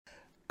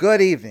Good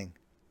evening,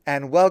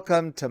 and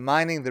welcome to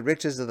Mining the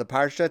Riches of the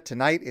Parsha.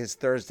 Tonight is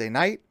Thursday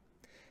night,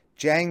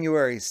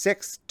 January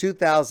 6,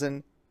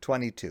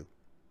 2022.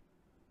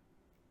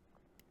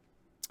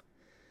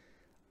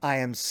 I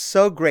am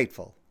so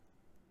grateful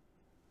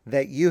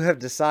that you have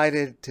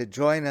decided to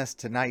join us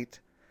tonight,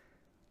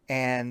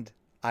 and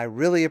I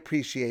really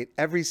appreciate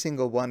every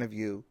single one of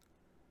you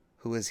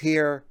who is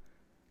here,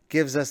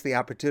 gives us the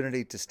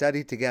opportunity to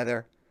study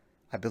together.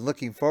 I've been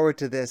looking forward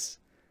to this,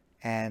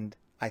 and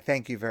I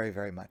thank you very,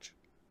 very much.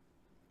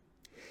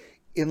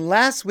 In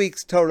last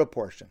week's Torah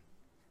portion,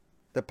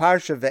 the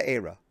Parsha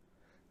Ve'era,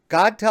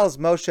 God tells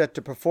Moshe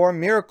to perform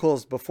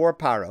miracles before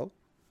Paro,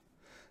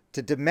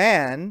 to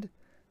demand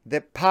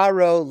that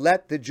Paro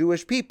let the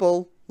Jewish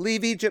people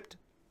leave Egypt.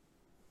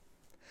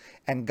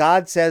 And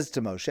God says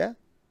to Moshe,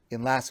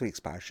 in last week's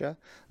Parsha,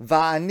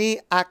 Va'ani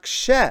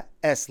akshe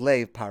es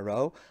leiv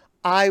Paro,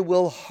 I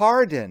will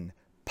harden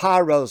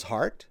Paro's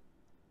heart,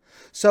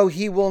 so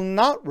he will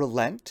not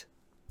relent,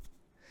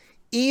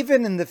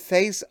 even in the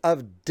face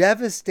of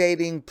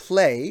devastating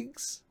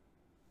plagues,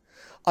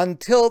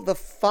 until the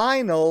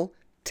final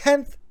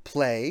 10th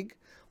plague,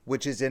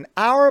 which is in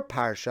our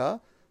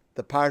Parsha,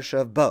 the Parsha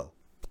of Bo.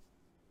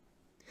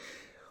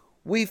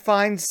 We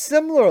find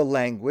similar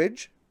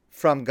language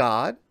from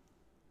God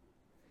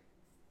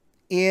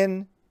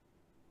in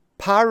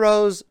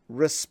Paro's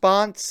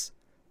response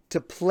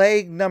to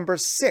plague number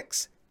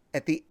 6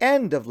 at the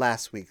end of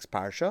last week's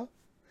Parsha,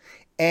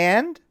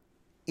 and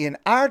in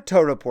our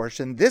Torah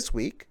portion this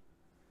week,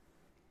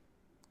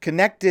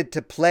 connected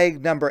to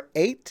plague number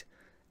 8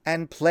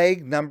 and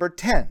plague number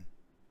 10.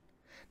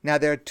 Now,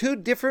 there are two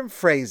different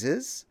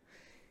phrases.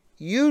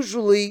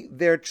 Usually,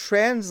 they're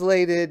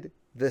translated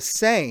the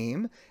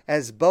same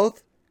as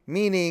both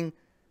meaning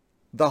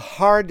the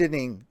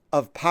hardening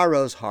of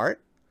Paro's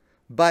heart,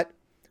 but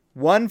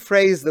one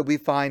phrase that we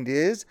find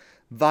is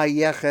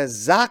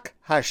Vayechezak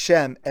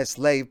Hashem es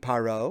leiv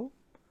Paro,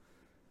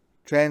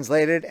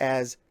 translated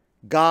as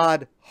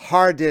God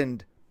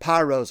hardened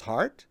Paro's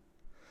heart.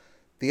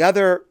 The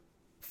other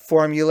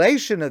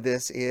formulation of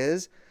this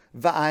is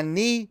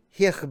Va'ani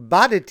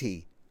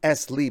hichbadeti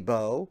es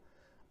libo.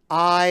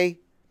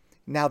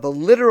 Now the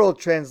literal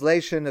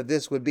translation of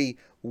this would be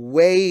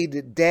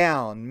weighed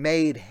down,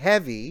 made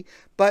heavy,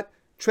 but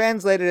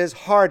translated as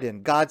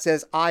hardened. God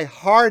says, I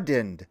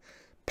hardened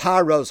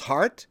Paro's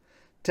heart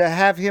to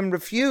have him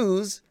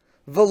refuse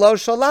v'lo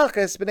shalach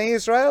es b'nei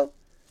Yisrael.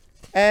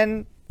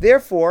 And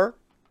therefore,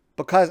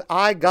 because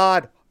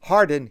God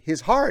hardened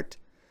his heart,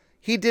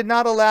 he did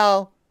not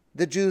allow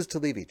the Jews to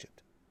leave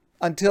Egypt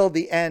until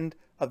the end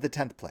of the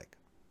 10th plague.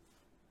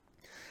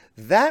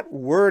 That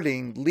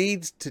wording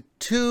leads to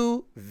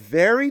two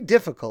very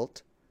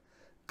difficult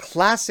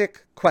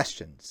classic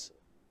questions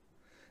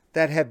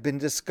that have been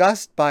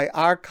discussed by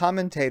our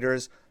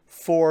commentators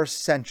for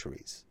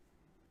centuries.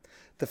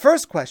 The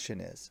first question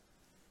is,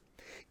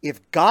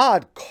 if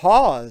God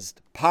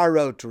caused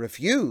Paro to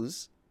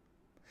refuse,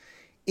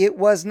 it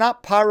was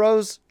not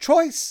Paro's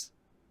choice.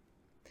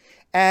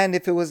 And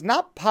if it was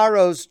not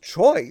Paro's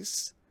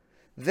choice,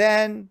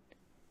 then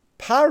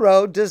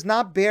Paro does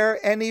not bear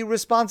any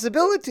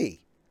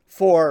responsibility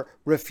for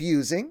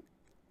refusing.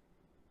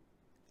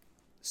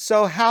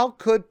 So how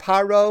could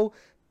Paro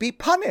be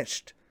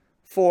punished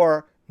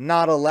for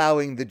not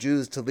allowing the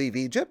Jews to leave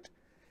Egypt?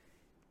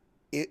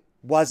 It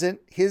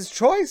wasn't his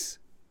choice.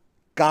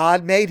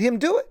 God made him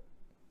do it.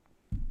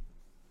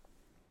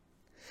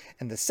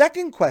 And the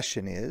second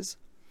question is,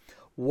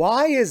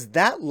 why is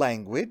that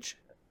language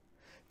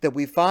that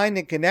we find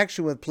in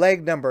connection with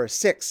plague number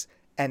 6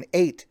 and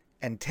 8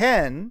 and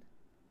 10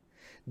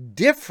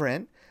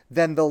 different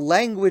than the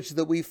language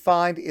that we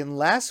find in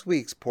last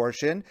week's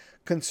portion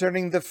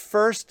concerning the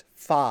first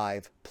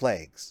 5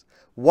 plagues,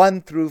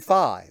 1 through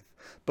 5?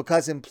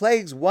 Because in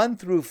plagues 1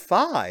 through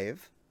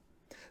 5,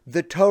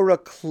 the Torah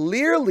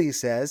clearly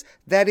says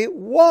that it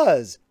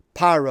was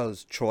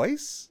Paro's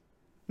choice,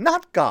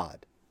 not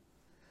God.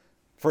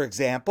 For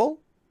example,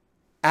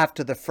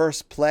 after the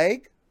first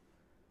plague,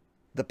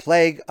 the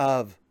plague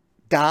of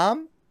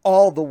Dam,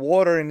 all the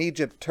water in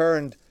Egypt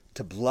turned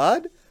to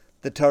blood.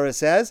 The Torah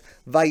says,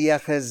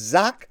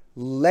 Vayechezak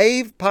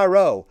leiv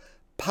Paro.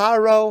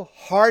 Paro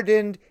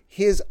hardened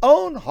his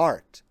own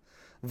heart,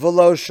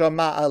 v'lo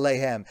shama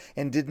alehem,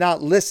 and did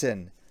not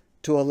listen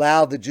to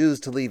allow the Jews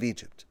to leave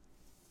Egypt.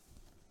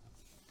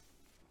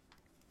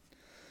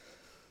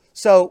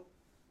 So,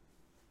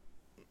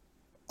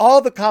 all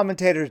the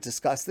commentators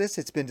discuss this.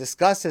 It's been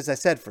discussed, as I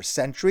said, for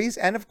centuries.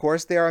 And of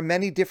course, there are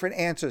many different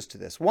answers to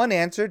this. One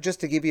answer,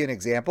 just to give you an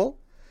example,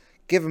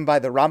 given by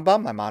the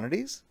Rambam,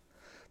 Maimonides.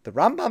 The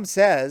Rambam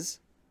says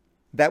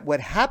that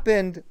what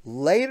happened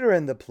later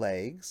in the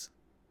plagues,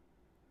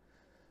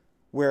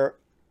 where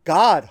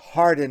God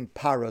hardened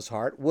Paro's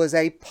heart, was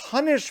a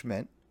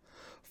punishment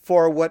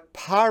for what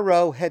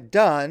Paro had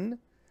done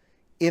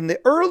in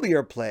the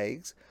earlier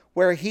plagues,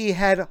 where he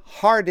had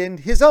hardened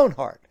his own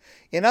heart.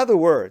 In other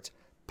words,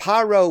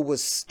 Paro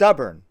was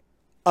stubborn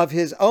of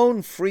his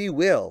own free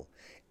will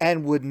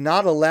and would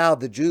not allow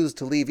the Jews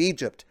to leave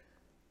Egypt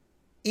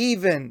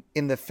even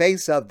in the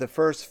face of the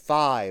first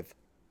 5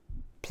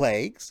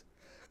 plagues,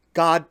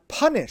 God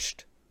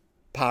punished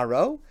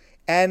Paro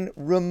and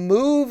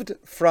removed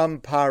from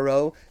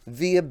Paro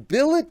the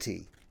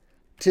ability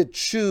to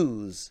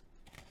choose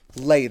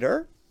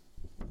later,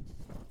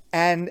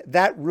 and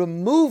that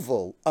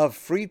removal of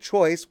free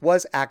choice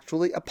was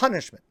actually a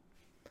punishment.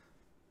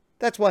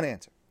 That's one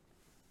answer.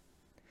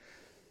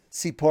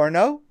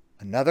 Siporno,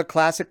 another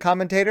classic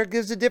commentator,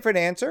 gives a different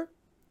answer.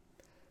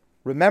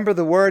 Remember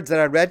the words that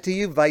I read to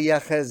you,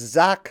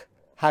 Vayechezak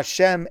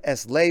Hashem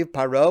es leiv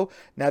Paro.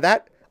 Now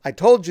that, I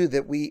told you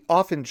that we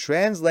often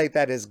translate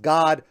that as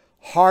God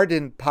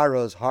hardened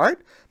Paro's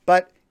heart,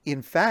 but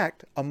in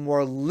fact, a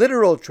more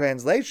literal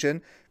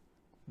translation,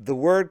 the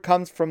word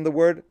comes from the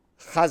word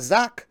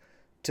chazak,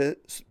 to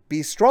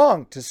be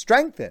strong, to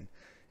strengthen.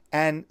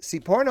 And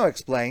Siporno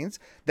explains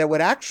that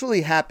what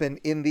actually happened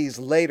in these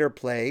later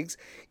plagues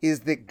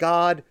is that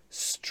God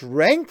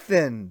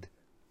strengthened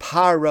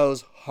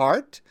Paro's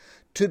heart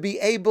to be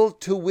able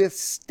to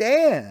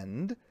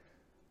withstand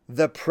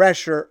the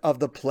pressure of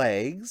the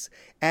plagues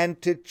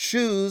and to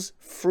choose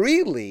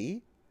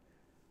freely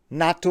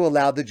not to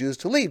allow the Jews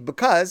to leave.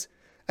 Because,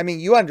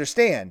 you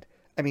understand,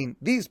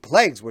 these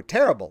plagues were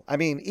terrible.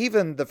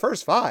 Even the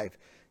first 5,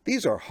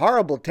 these are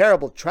horrible,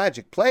 terrible,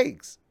 tragic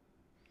plagues.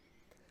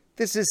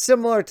 This is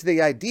similar to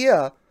the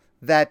idea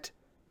that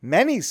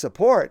many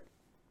support,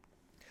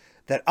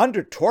 that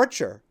under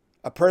torture,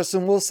 a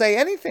person will say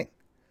anything.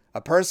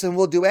 A person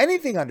will do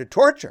anything under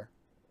torture.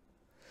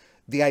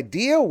 The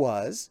idea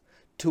was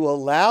to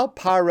allow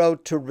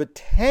Paro to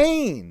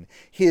retain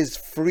his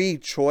free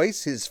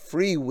choice, his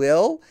free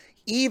will,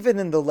 even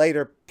in the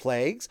later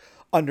plagues.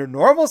 Under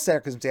normal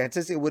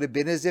circumstances, it would have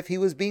been as if he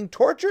was being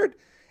tortured,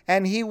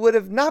 and he would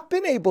have not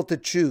been able to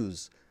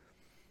choose.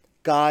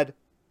 God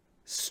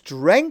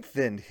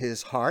strengthened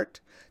his heart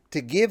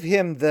to give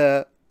him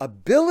the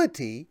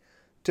ability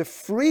to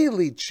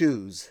freely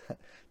choose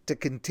to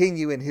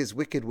continue in his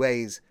wicked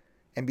ways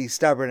and be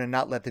stubborn and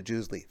not let the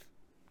Jews leave.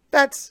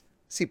 That's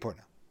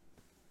Siporno.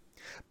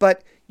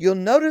 But you'll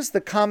notice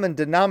the common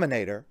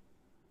denominator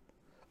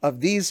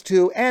of these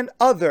two and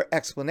other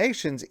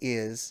explanations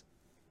is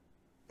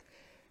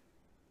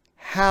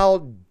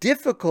how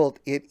difficult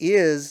it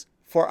is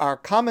for our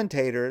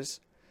commentators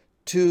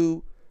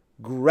to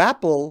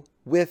grapple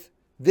with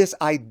this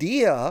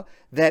idea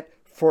that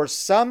for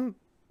some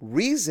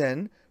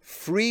reason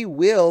free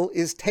will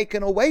is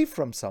taken away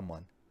from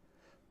someone,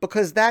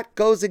 because that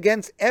goes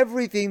against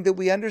everything that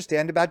we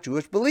understand about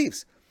Jewish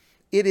beliefs.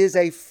 It is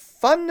a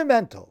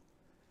fundamental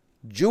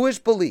Jewish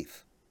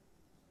belief,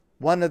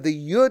 one of the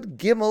Yud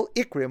Gimel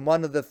Ikrim,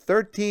 one of the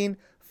 13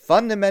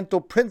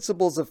 fundamental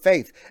principles of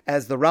faith,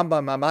 as the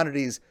Rambam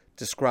Maimonides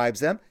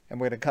describes them, and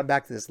we're going to come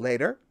back to this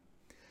later,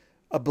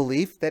 a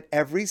belief that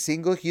every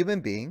single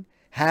human being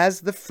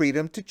has the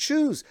freedom to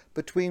choose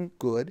between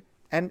good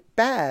and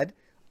bad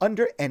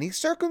under any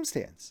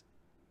circumstance.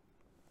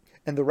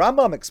 And the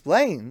Rambam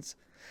explains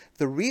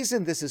the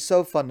reason this is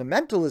so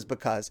fundamental is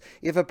because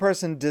if a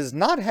person does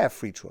not have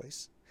free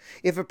choice,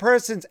 if a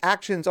person's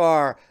actions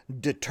are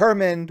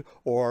determined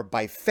or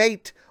by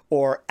fate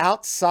or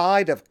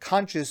outside of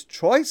conscious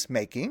choice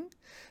making,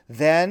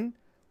 then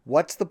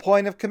what's the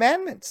point of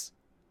commandments?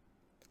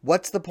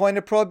 What's the point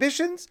of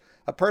prohibitions?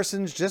 A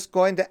person's just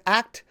going to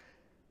act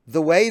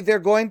the way they're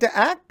going to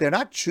act. They're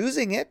not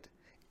choosing it.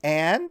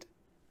 And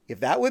if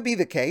that would be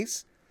the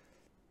case,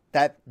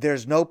 that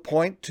there's no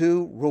point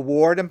to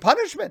reward and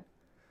punishment.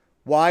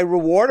 Why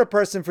reward a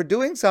person for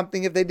doing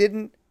something if they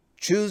didn't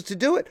choose to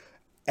do it?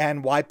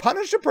 And why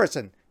punish a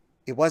person?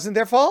 It wasn't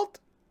their fault.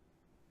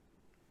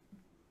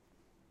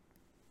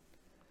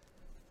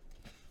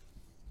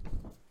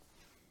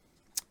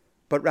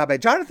 But Rabbi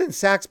Jonathan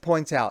Sacks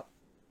points out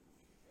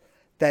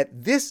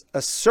that this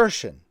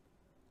assertion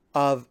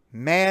of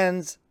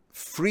man's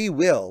free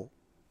will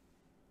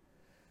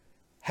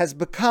has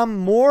become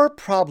more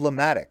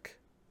problematic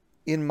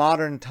in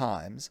modern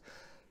times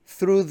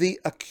through the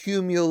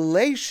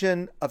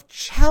accumulation of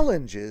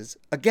challenges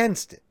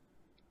against it.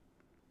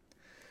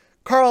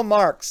 Karl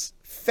Marx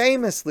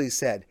famously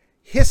said,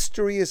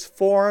 history is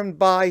formed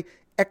by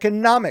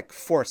economic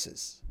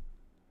forces.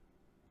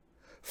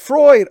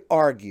 Freud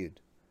argued,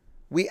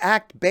 we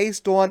act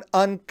based on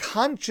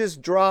unconscious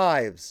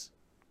drives.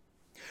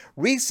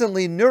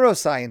 Recently,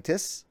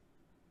 neuroscientists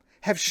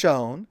have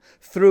shown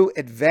through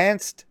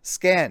advanced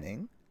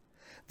scanning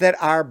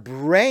that our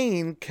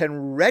brain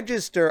can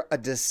register a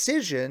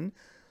decision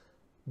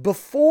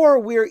before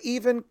we're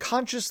even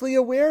consciously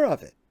aware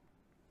of it.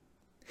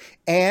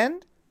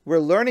 And we're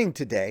learning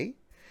today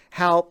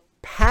how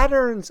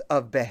patterns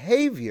of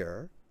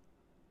behavior,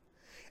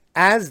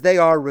 as they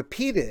are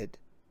repeated,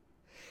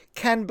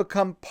 can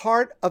become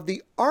part of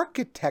the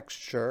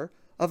architecture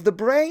of the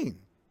brain.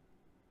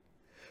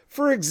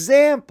 For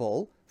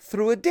example,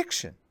 through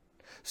addiction.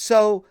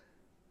 So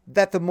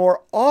that the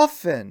more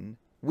often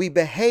we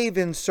behave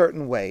in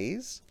certain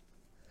ways,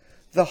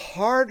 the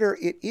harder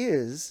it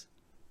is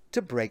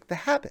to break the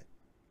habit.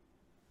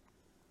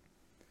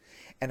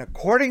 And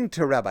according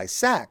to Rabbi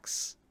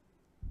Sacks,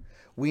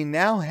 we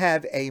now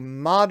have a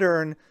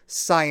modern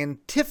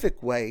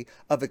scientific way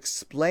of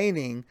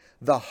explaining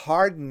the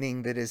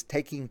hardening that is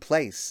taking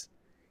place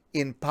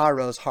in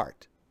Paro's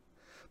heart.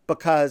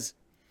 Because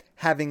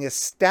having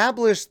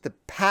established the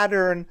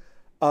pattern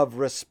of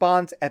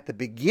response at the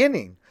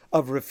beginning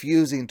of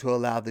refusing to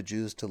allow the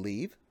Jews to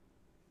leave,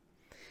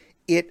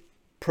 it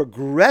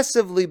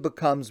progressively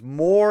becomes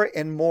more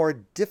and more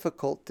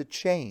difficult to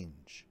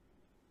change.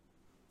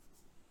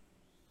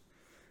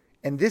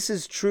 And this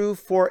is true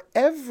for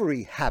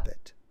every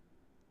habit,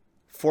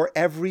 for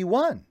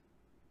everyone.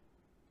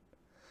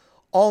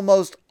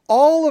 Almost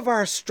all of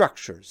our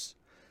structures,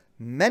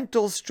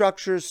 mental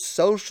structures,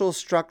 social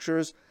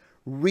structures,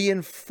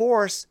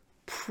 reinforce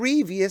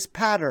previous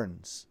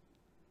patterns.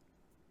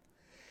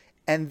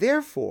 And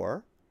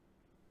therefore,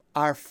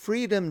 our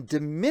freedom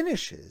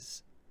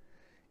diminishes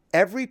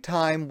every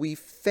time we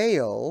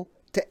fail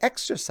to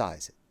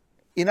exercise it.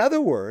 In other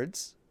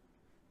words,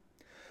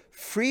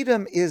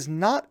 freedom is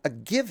not a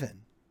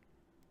given,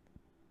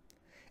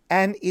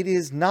 and it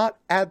is not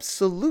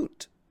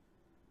absolute.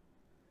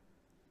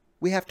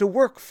 We have to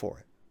work for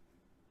it.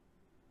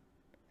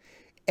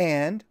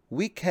 And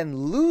we can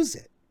lose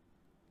it,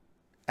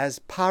 as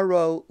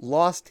Paro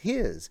lost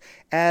his,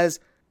 as,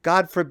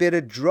 God forbid,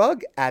 a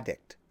drug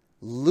addict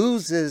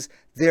loses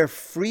their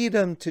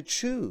freedom to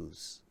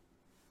choose.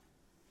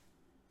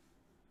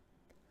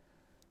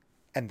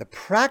 And the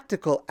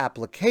practical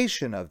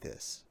application of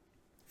this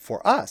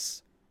for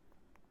us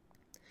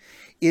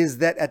is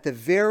that at the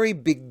very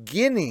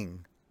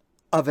beginning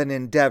of an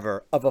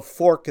endeavor, of a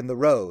fork in the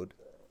road,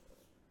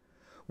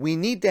 we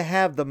need to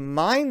have the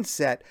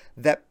mindset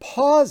that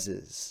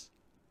pauses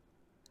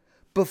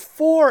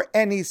before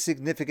any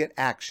significant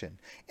action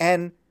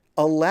and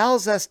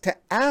allows us to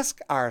ask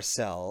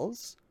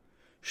ourselves,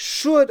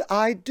 should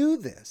I do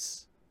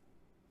this?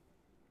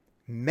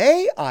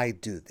 May I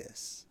do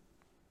this?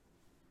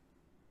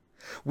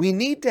 We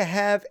need to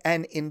have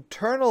an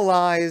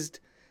internalized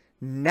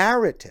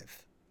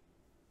narrative,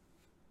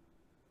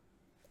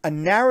 a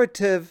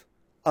narrative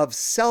of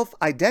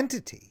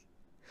self-identity,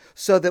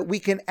 so that we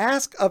can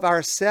ask of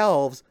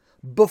ourselves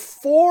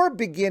before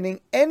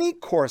beginning any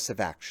course of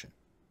action,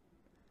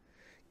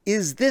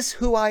 is this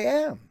who I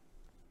am?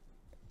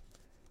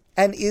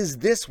 And is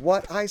this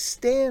what I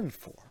stand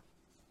for?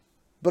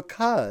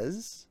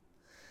 Because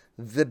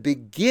the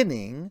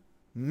beginning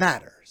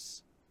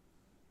matters.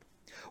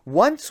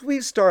 Once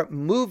we start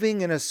moving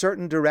in a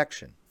certain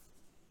direction,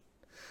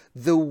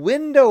 the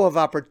window of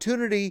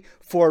opportunity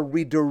for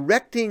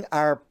redirecting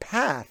our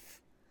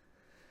path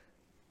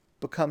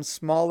becomes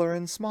smaller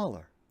and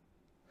smaller.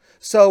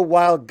 So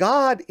while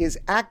God is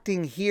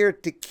acting here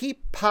to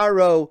keep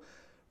Paro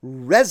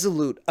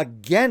resolute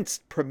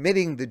against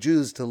permitting the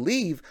Jews to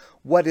leave,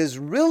 what is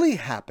really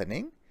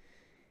happening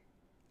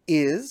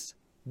is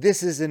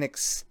this is an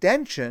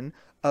extension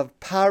of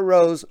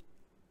Paro's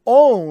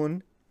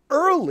own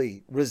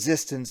early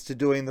resistance to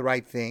doing the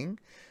right thing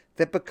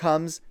that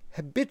becomes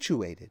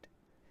habituated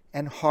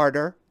and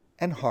harder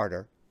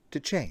to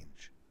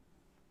change.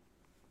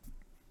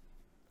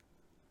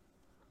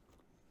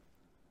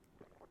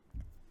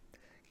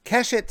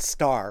 Keshet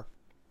Starr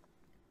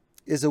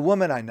is a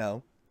woman I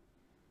know.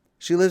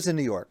 She lives in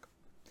New York.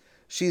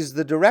 She's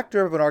the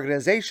director of an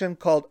organization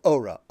called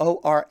ORA,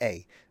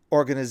 O-R-A,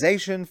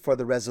 Organization for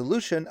the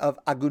Resolution of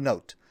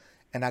Agunot.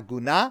 An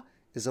aguna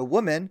is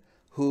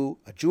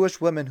a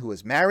Jewish woman who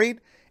is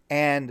married,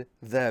 and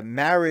the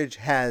marriage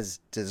has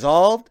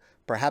dissolved.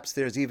 Perhaps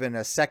there's even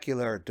a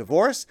secular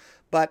divorce,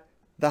 but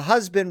the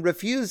husband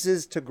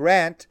refuses to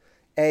grant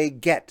a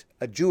get,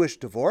 a Jewish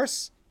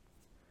divorce.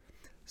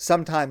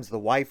 Sometimes the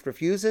wife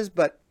refuses,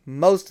 but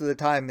most of the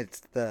time it's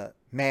the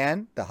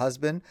man, the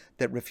husband,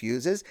 that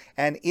refuses.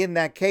 And in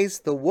that case,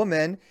 the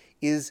woman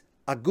is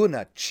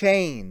aguna,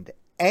 chained,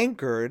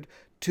 anchored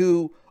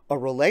to a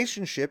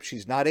relationship.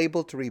 She's not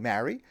able to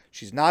remarry.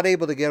 She's not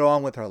able to get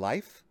on with her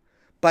life.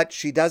 But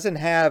she doesn't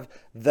have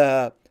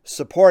the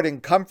support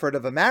and comfort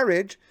of a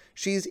marriage.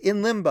 She's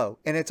in limbo.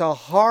 And it's a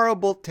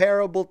horrible,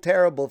 terrible,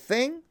 terrible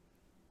thing.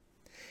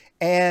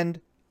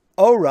 And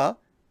ORA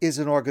is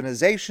an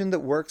organization that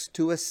works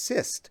to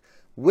assist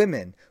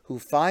women who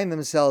find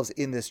themselves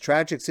in this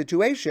tragic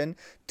situation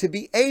to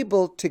be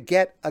able to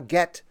get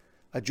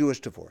a Jewish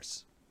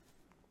divorce.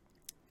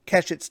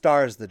 Keshet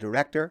Starr is the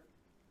director.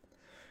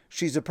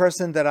 She's a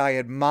person that I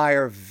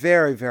admire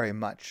very, very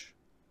much.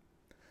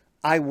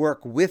 I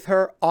work with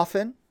her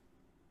often.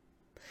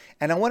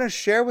 And I want to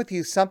share with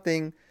you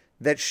something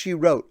that she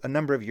wrote a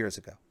number of years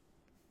ago.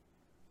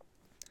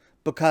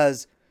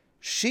 Because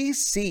she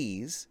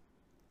sees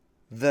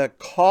the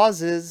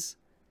causes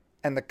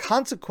and the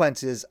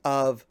consequences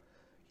of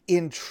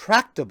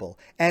intractable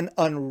and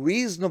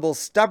unreasonable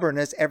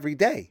stubbornness every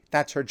day.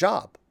 That's her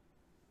job.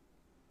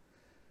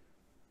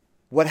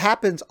 What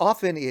happens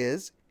often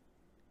is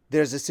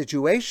there's a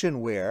situation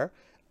where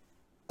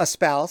a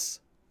spouse,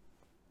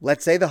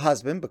 let's say the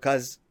husband,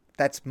 because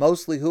that's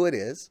mostly who it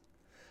is,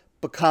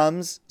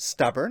 becomes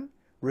stubborn,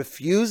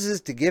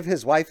 refuses to give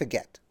his wife a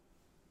get.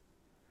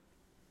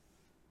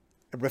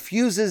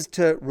 refuses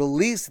to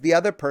release the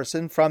other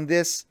person from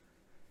this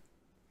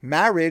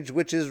marriage,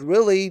 which is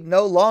really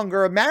no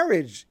longer a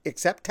marriage,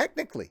 except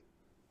technically.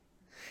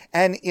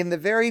 And in the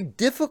very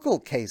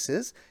difficult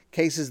cases,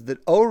 cases that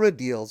Ora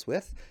deals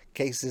with,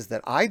 cases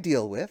that I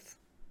deal with,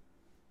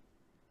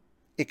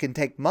 it can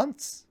take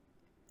months.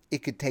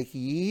 It could take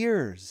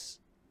years.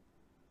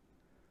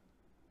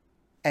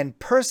 And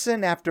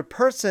person after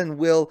person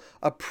will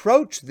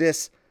approach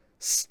this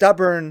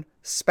stubborn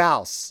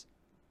spouse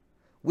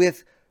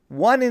with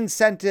one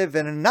incentive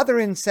and another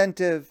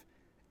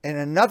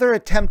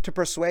attempt to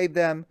persuade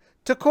them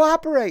to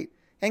cooperate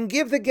and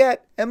give the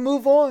get and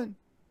move on.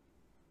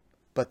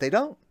 But they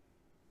don't.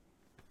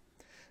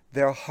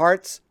 Their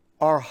hearts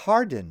are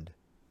hardened.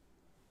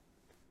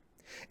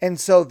 And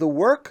so the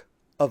work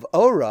of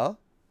Ora,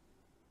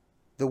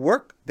 the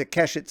work that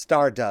Keshet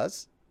Star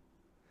does,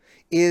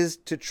 is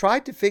to try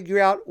to figure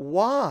out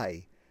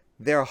why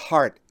their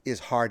heart is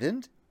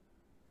hardened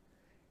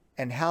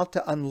and how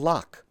to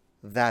unlock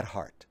that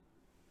heart.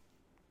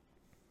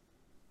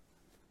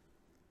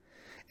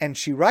 And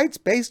she writes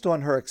based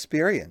on her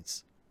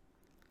experience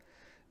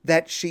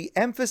that she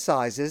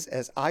emphasizes,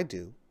 as I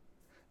do,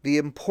 the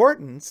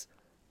importance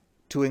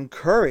to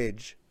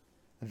encourage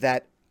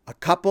that a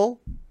couple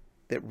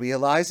that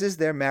realizes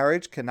their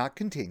marriage cannot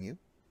continue,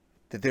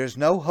 that there's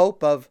no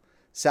hope of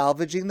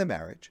salvaging the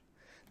marriage,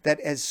 that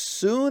as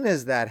soon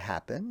as that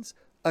happens,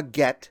 a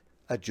get,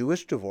 a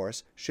Jewish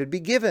divorce, should be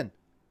given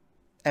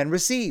and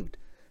received.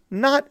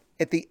 Not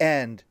at the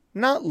end,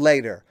 not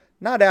later,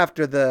 not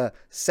after the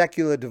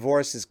secular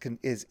divorce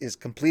is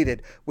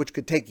completed, which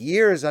could take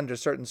years under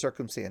certain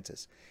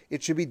circumstances.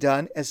 It should be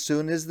done as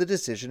soon as the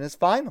decision is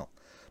final.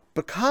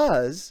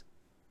 Because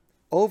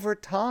over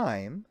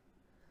time,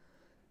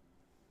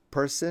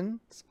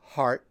 person's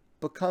heart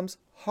becomes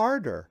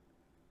harder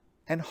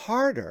and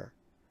harder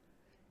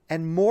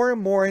and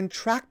more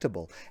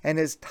intractable. And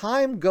as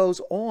time goes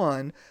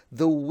on,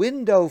 the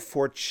window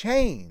for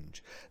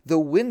change, the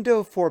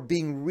window for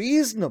being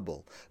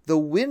reasonable, the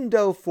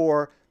window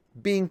for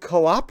being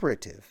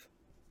cooperative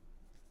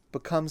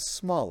becomes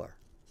smaller.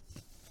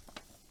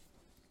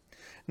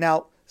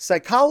 Now,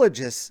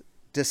 psychologists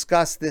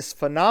discuss this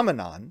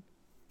phenomenon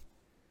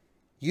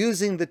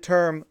using the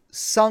term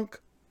sunk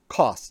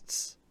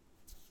costs.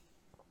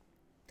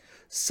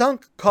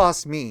 Sunk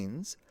cost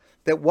means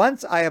that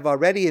once I have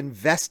already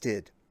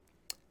invested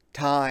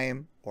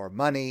time or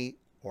money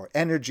or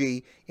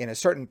energy in a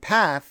certain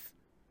path,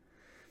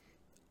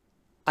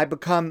 I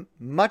become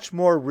much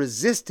more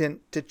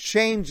resistant to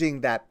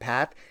changing that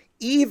path,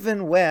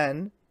 even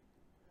when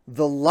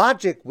the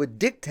logic would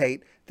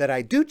dictate that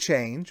I do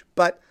change,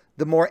 but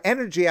the more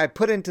energy I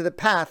put into the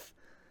path,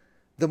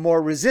 the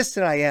more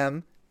resistant I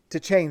am to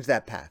change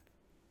that path.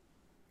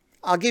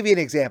 I'll give you an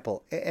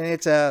example, and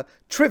it's a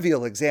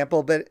trivial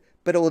example, but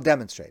it will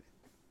demonstrate it.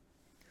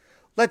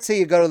 Let's say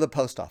you go to the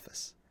post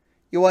office.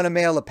 You want to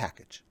mail a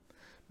package.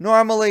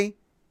 Normally,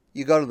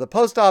 you go to the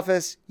post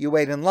office, you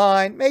wait in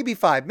line, maybe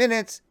 5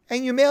 minutes,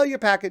 and you mail your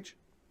package.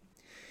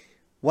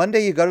 One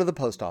day you go to the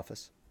post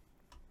office.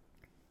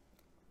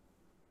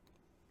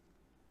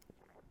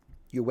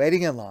 You're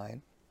waiting in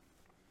line,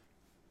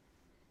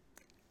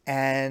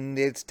 and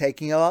it's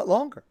taking a lot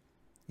longer.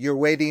 You're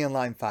waiting in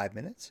line 5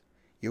 minutes.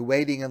 You're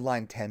waiting in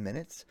line 10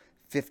 minutes,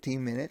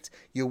 15 minutes.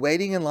 You're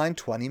waiting in line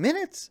 20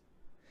 minutes.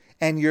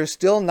 And you're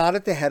still not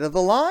at the head of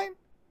the line.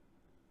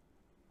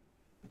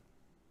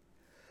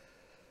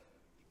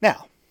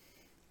 Now,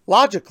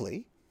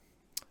 logically,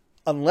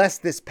 unless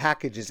this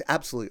package is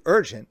absolutely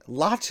urgent,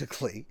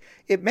 logically,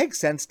 it makes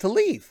sense to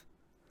leave.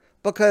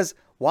 Because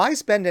why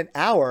spend an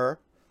hour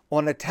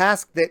on a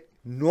task that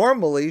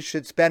normally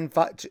should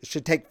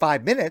take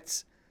 5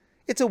 minutes?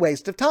 It's a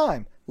waste of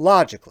time,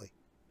 logically.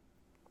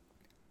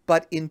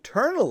 But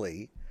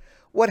internally,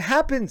 what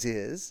happens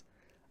is,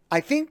 I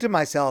think to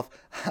myself,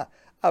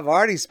 I've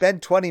already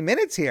spent 20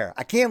 minutes here.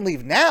 I can't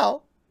leave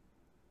now.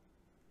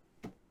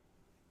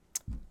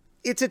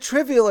 It's a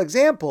trivial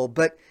example,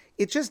 but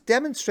it just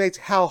demonstrates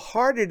how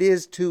hard it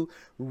is to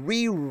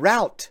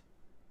reroute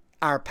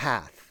our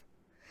path.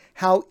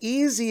 How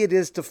easy it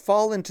is to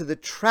fall into the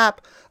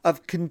trap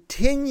of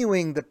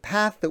continuing the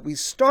path that we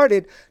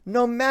started,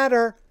 no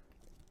matter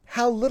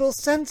how little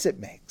sense it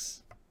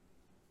makes.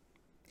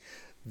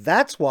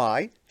 That's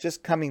why,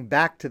 just coming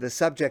back to the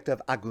subject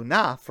of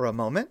agunah for a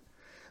moment,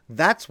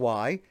 that's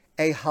why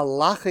a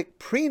halachic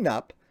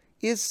prenup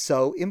is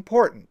so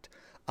important.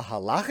 A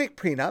halachic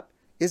prenup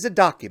is a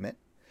document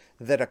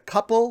that a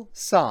couple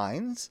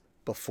signs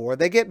before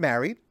they get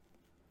married,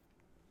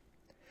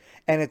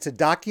 and it's a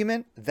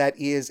document that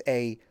is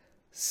a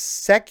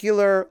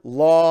secular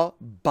law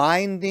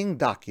binding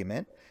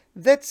document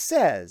that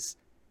says,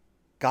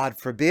 God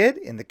forbid,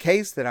 in the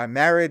case that our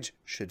marriage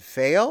should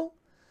fail,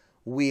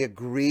 we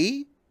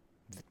agree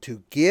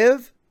to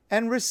give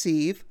and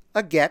receive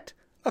a get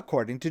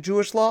according to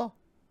Jewish law.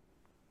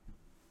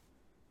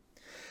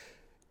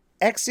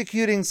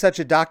 Executing such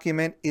a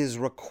document is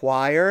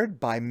required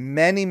by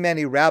many,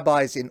 many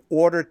rabbis in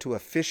order to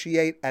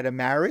officiate at a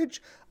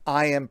marriage.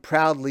 I am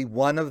proudly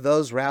one of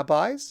those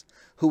rabbis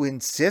who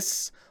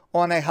insists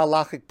on a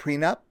halachic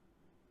prenup.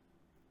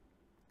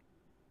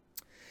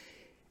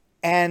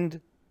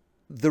 And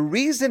the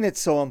reason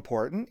it's so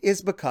important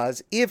is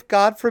because if,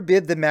 God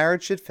forbid, the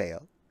marriage should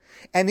fail,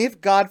 and if,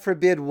 God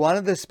forbid, one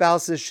of the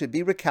spouses should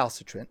be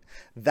recalcitrant,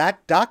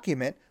 that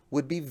document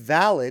would be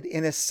valid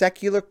in a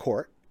secular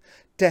court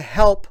to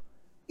help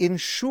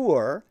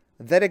ensure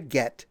that a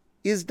get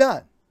is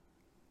done.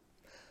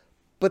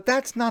 But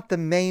that's not the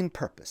main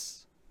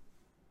purpose.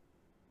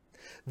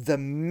 The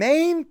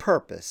main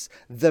purpose,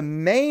 the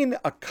main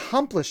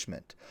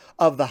accomplishment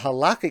of the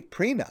halachic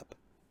prenup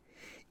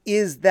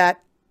is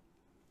that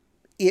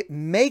it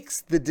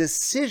makes the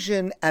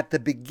decision at the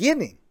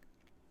beginning,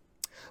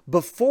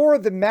 before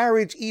the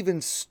marriage even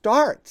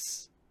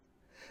starts,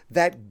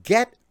 that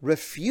get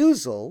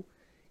refusal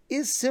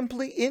is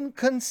simply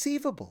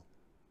inconceivable.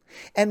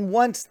 And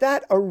once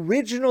that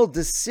original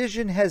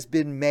decision has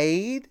been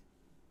made,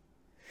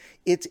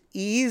 it's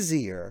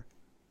easier,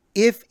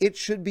 if it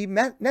should be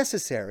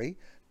necessary,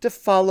 to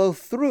follow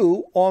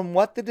through on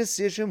what the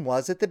decision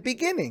was at the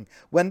beginning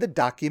when the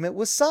document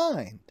was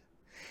signed,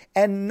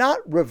 and not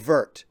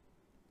revert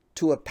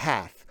to a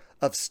path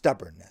of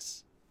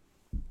stubbornness.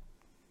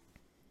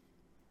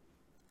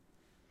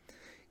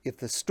 If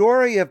the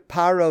story of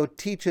Paro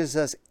teaches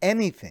us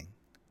anything,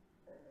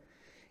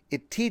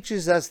 it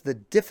teaches us the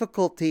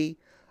difficulty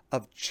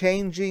of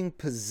changing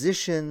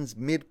positions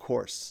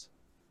mid-course,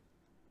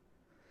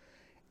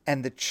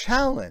 and the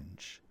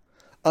challenge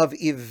of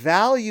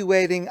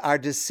evaluating our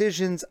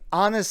decisions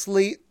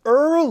honestly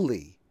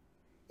early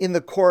in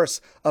the course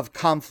of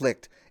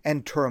conflict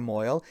and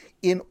turmoil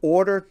in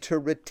order to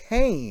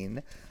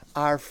retain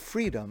our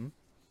freedom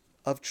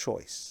of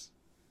choice.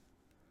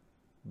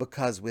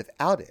 Because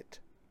without it,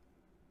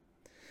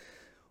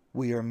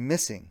 we are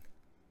missing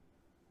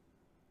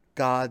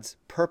God's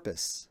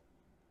purpose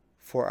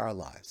for our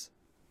lives.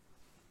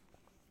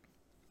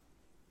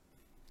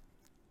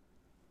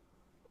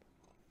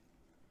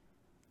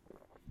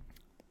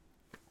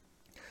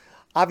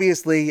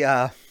 Obviously,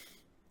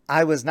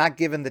 I was not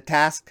given the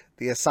task,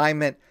 the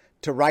assignment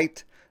to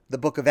write the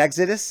book of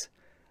Exodus,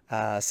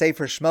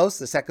 Sefer Shmos,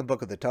 the second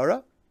book of the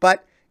Torah.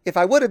 But if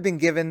I would have been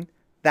given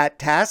that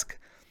task,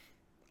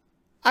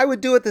 I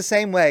would do it the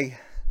same way.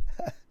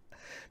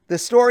 The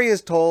story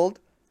is told,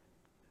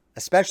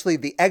 especially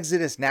the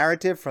Exodus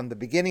narrative from the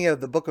beginning of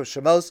the book of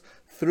Shmos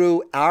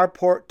through our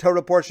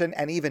Torah portion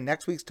and even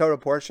next week's Torah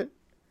portion,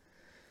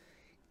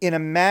 in a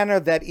manner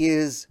that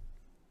is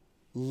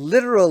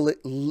literally,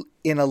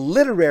 in a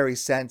literary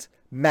sense,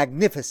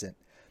 magnificent.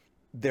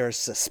 There's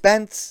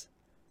suspense,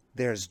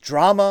 there's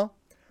drama.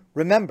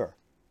 Remember,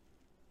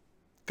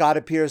 God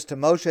appears to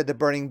Moshe at the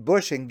burning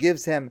bush and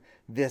gives him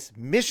this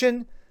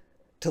mission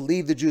to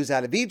lead the Jews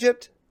out of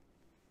Egypt,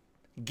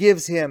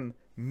 gives him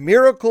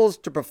miracles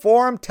to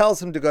perform,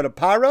 tells him to go to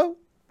Paro.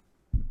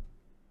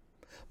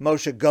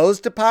 Moshe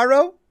goes to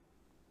Paro.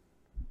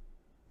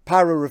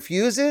 Paro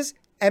refuses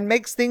and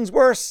makes things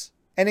worse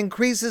and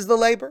increases the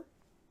labor.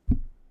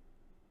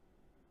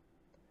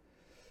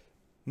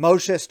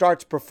 Moshe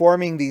starts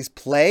performing these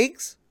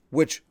plagues,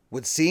 which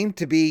would seem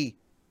to be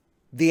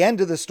the end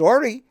of the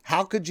story.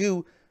 How could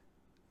you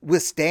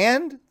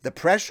withstand the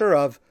pressure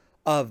of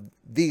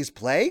these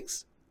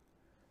plagues?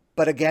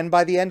 But again,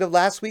 by the end of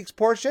last week's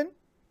portion,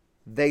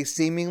 they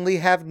seemingly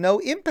have no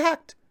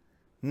impact.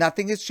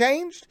 Nothing has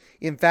changed.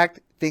 In fact,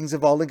 things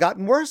have only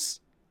gotten worse.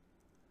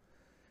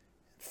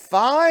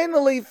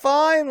 Finally,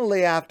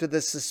 after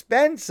the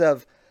suspense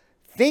of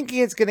thinking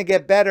it's going to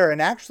get better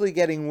and actually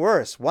getting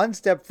worse, one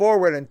step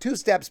forward and two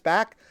steps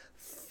back,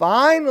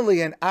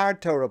 finally in our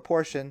Torah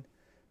portion,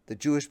 the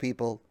Jewish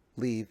people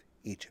leave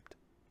Egypt.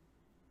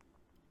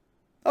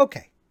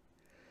 Okay.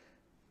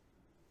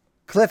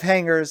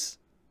 Cliffhangers,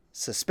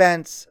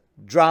 suspense,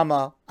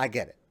 drama, I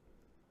get it.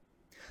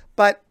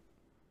 But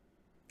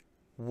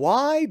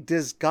why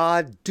does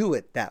God do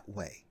it that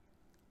way?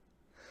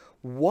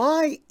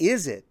 Why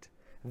is it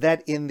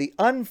that in the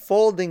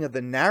unfolding of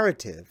the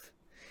narrative,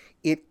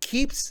 it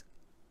keeps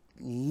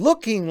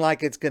looking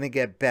like it's going to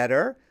get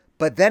better,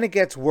 but then it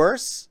gets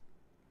worse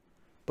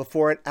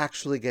before it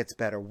actually gets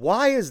better?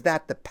 Why is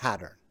that the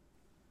pattern?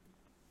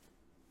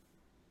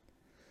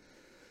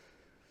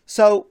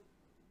 So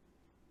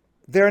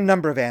there are a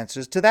number of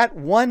answers to that.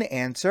 One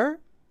answer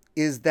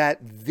is that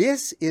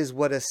this is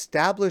what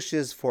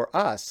establishes for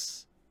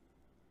us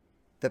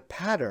the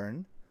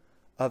pattern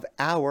of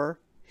our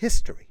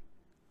history.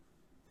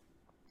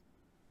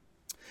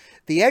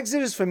 The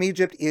Exodus from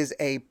Egypt is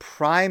a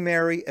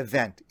primary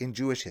event in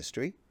Jewish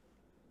history.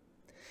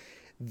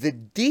 The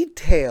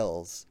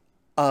details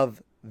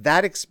of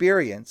that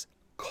experience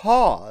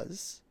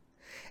cause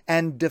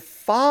and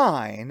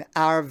define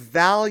our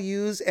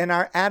values and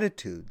our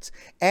attitudes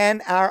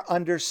and our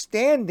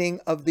understanding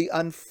of the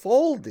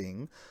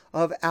unfolding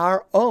of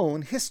our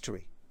own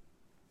history.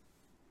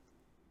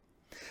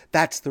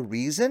 That's the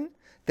reason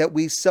that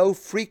we so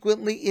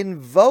frequently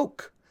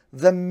invoke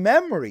the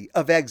memory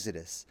of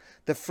Exodus.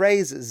 The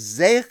phrase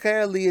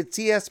Zecher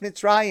Liyetzias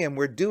Mitzrayim,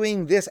 we're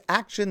doing this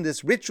action,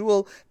 this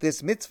ritual,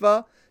 this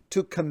mitzvah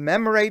to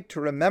commemorate,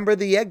 to remember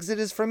the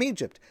Exodus from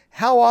Egypt.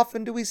 How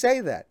often do we say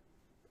that?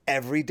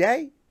 Every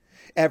day.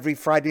 Every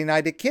Friday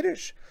night at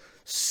Kiddush.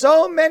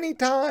 So many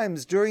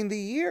times during the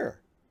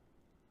year.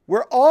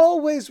 We're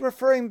always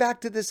referring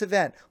back to this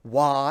event.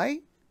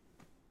 Why?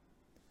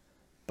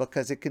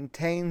 Because it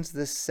contains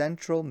the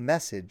central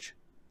message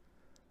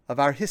of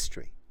our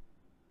history.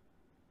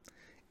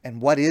 And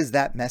what is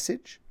that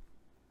message?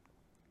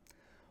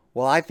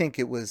 Well, I think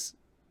it was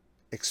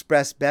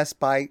expressed best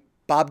by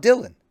Bob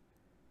Dylan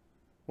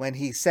when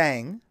he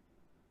sang,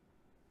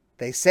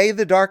 "They say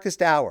the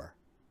darkest hour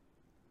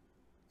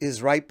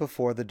is right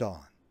before the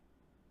dawn."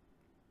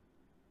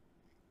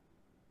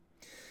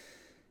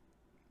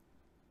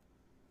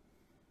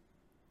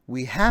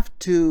 We have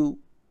to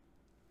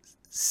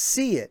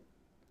see it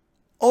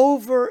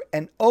over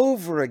and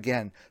over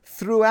again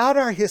throughout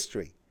our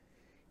history,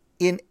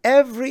 in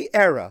every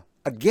era,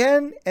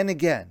 again and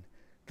again,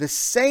 the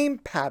same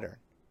pattern.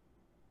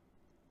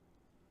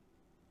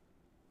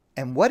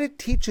 And what it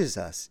teaches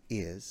us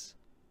is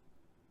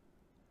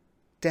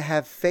to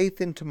have faith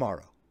in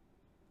tomorrow.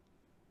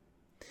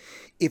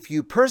 If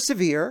you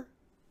persevere,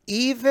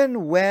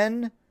 even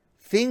when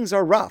things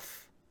are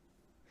rough,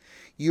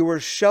 you are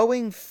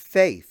showing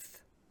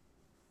faith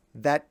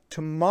that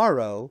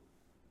tomorrow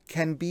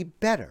can be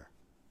better.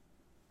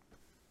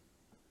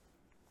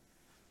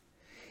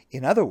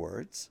 In other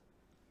words,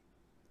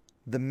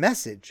 the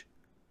message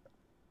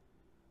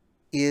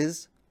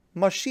is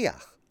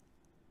Mashiach,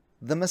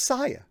 the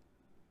Messiah,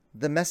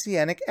 the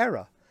Messianic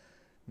era.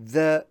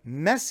 The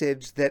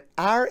message that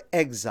our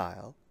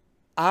exile,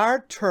 our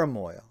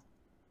turmoil,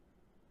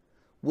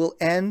 will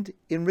end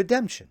in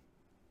redemption.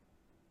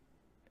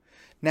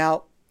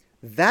 Now,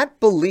 that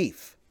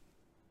belief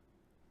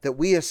that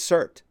we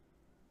assert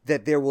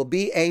that there will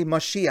be a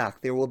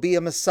Mashiach, there will be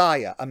a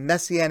Messiah, a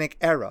Messianic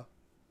era,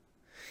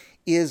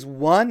 is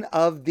one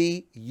of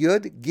the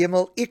Yud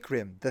Gimel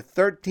Ikrim, the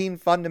 13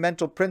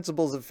 fundamental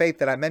principles of faith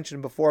that I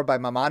mentioned before by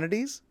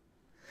Maimonides.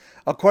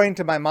 According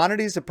to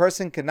Maimonides, a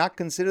person cannot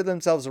consider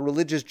themselves a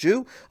religious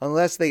Jew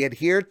unless they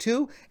adhere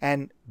to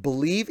and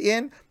believe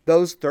in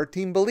those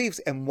 13 beliefs.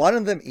 And one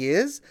of them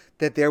is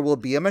that there will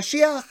be a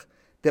Mashiach,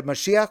 that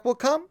Mashiach will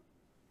come.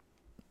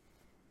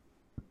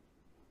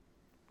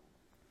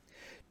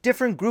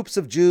 Different groups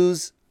of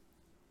Jews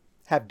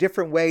have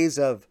different ways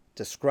of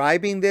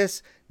describing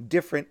this,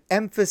 different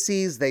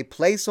emphases they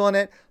place on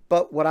it.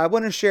 But what I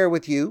want to share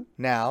with you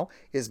now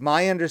is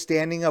my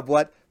understanding of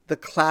what the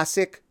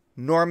classic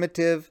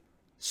normative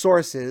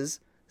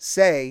sources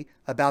say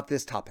about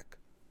this topic.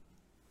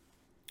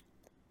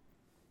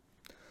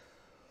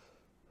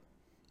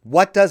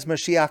 What does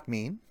Mashiach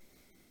mean?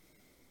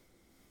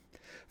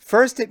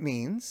 First, it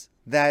means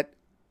that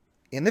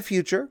in the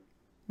future,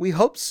 we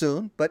hope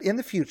soon, but in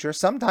the future,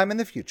 sometime in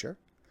the future,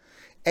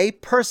 a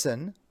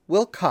person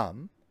will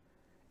come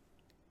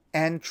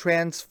and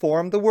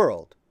transform the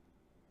world,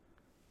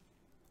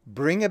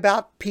 bring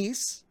about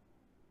peace,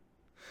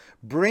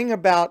 bring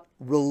about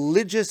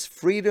religious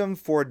freedom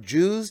for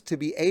Jews to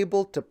be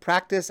able to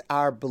practice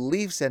our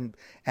beliefs and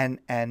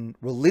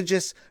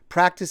religious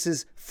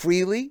practices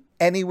freely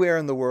anywhere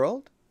in the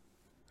world,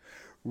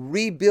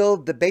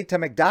 rebuild the Beit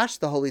HaMikdash,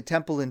 the Holy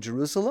Temple in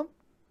Jerusalem,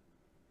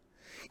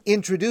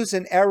 introduce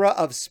an era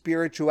of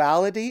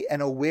spirituality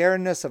and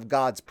awareness of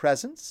God's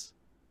presence.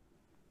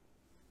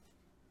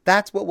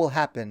 That's what will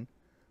happen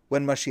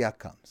when Mashiach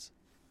comes.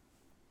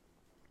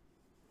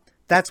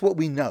 That's what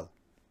we know.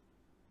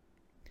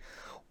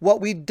 What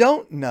we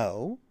don't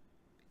know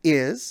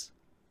is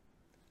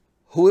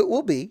who it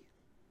will be,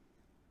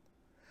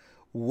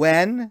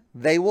 when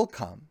they will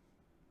come,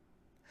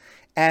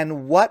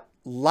 and what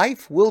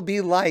life will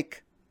be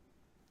like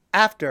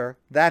after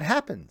that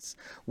happens.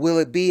 Will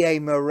it be a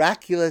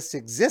miraculous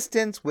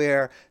existence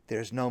where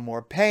there's no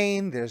more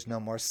pain, there's no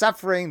more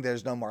suffering,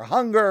 there's no more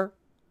hunger?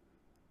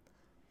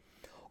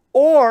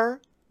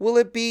 Or will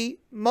it be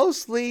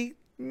mostly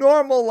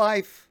normal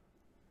life?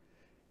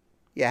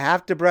 You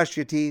have to brush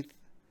your teeth.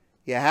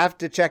 You have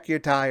to check your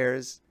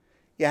tires.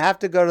 You have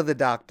to go to the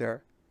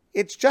doctor.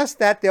 It's just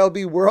that there'll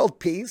be world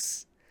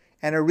peace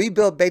and a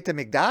rebuilt Beit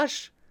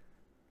HaMikdash,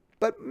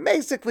 but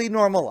basically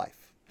normal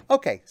life.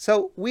 Okay,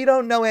 so we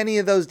don't know any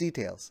of those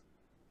details.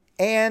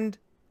 And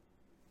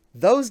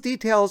those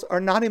details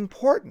are not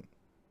important.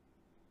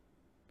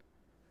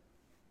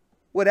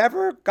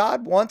 Whatever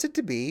God wants it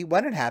to be,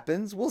 when it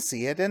happens, we'll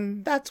see it,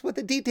 and that's what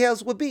the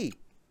details will be.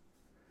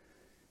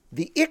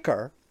 The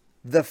Ikar,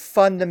 the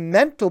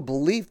fundamental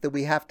belief that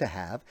we have to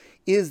have,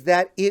 is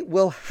that it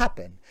will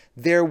happen.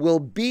 There will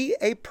be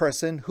a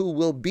person who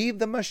will be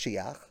the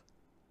Mashiach,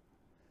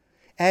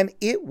 and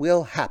it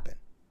will happen.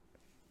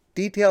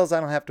 Details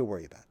I don't have to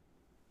worry about.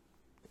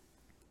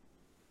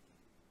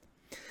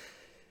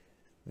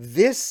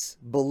 This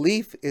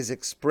belief is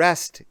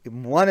expressed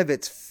in one of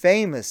its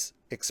famous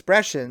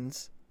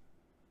expressions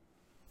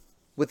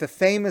with a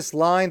famous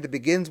line that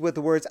begins with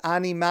the words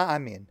Ani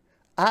Ma'amin.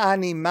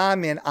 Ani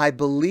mamin, I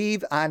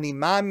believe, ani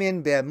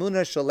mamin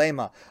be'emuna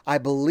shalema. I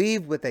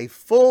believe with a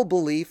full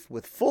belief,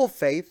 with full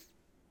faith,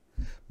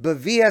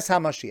 bevias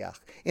HaMashiach,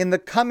 in the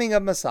coming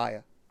of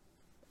Messiah.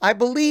 I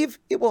believe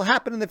it will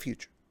happen in the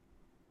future.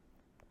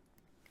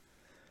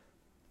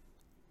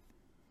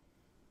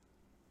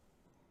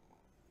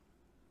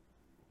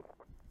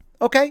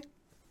 Okay,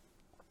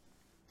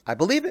 I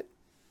believe it.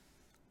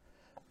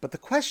 But the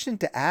question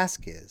to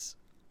ask is,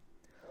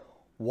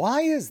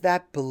 why is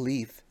that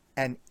belief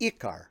an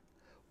ikar?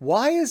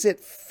 Why is it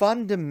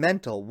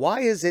fundamental? Why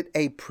is it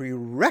a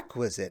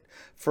prerequisite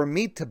for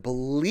me to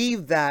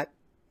believe that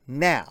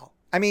now?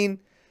 I mean,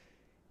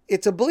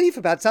 it's a belief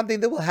about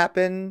something that will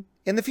happen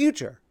in the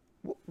future.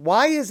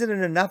 Why isn't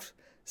it enough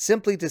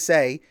simply to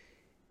say,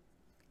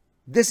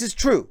 this is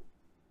true?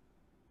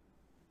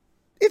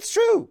 It's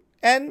true.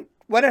 And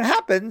when it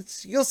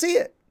happens, you'll see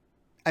it.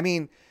 I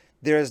mean,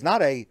 it's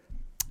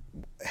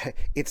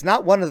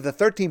not one of the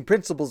 13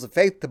 principles of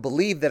faith to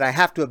believe that I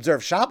have to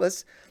observe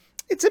Shabbos.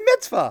 It's a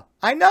mitzvah.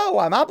 I know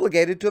I'm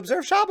obligated to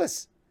observe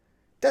Shabbos.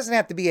 It doesn't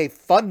have to be a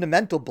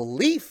fundamental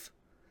belief.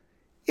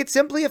 It's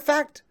simply a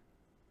fact.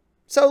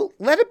 So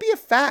let it be a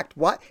fact.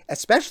 Why?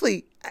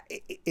 Especially,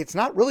 it's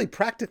not really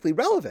practically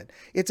relevant.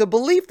 It's a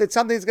belief that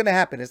something's going to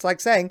happen. It's like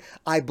saying,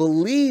 I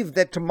believe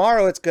that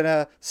tomorrow it's going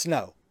to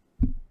snow.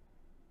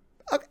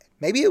 Okay,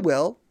 maybe it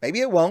will, maybe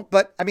it won't,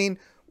 but I mean,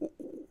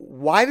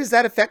 why does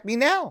that affect me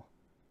now?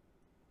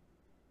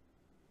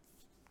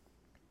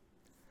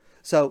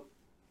 So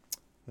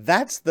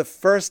that's the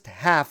first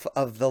half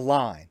of the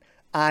line.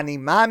 Ani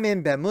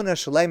mamin be'emuna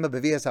shalema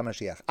bevias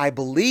HaMashiach. I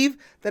believe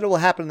that it will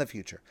happen in the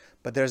future.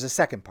 But there's a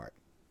second part.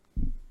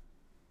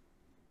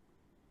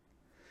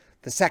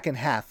 The second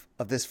half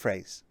of this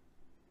phrase.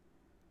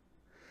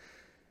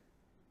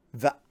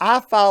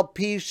 V'afal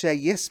pi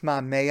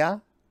sheyisma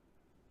mea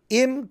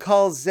im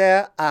kol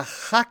zeh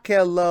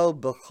achake lo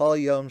b'chol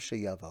yom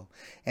sheyavo.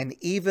 And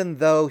even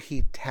though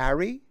he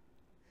tarry,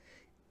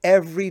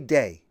 every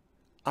day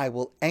I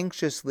will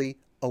anxiously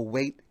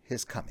await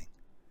his coming.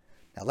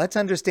 Now let's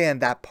understand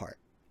that part,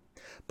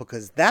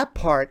 because that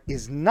part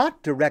is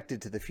not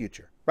directed to the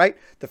future, right?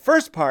 The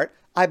first part,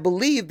 I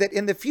believe that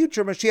in the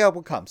future Mashiach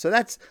will come. So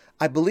that's,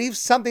 I believe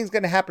something's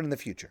going to happen in the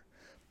future.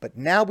 But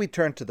now we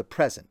turn to the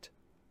present.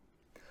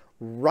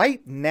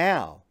 Right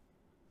now,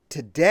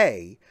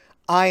 today,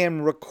 I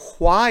am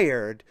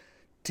required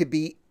to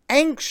be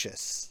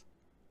anxious,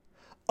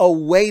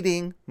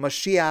 awaiting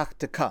Mashiach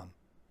to come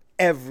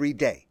every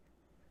day.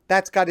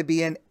 That's got to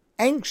be an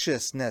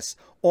anxiousness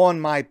on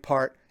my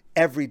part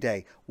every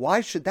day.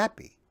 Why should that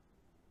be?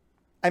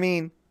 I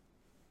mean,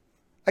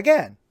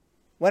 again,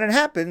 when it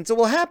happens, it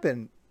will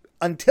happen.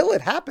 Until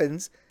it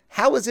happens,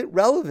 how is it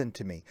relevant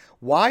to me?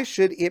 Why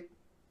should it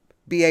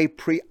be a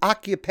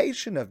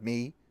preoccupation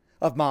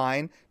of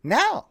mine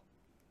now?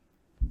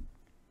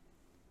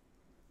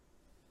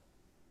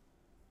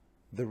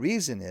 The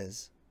reason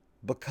is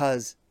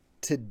because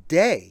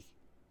today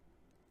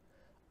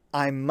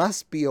I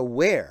must be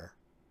aware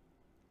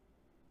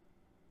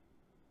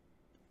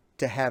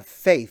to have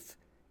faith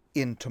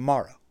in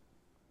tomorrow.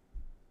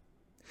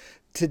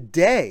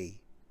 Today,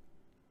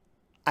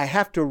 I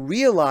have to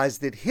realize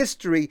that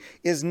history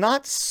is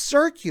not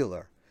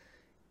circular.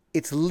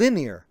 It's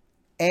linear,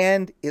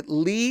 and it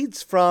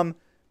leads from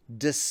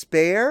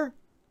despair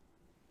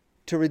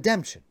to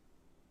redemption.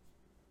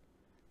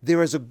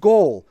 There is a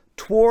goal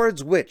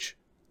towards which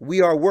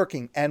we are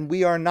working, and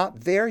we are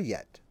not there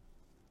yet.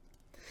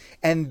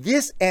 And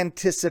this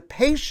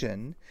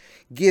anticipation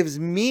gives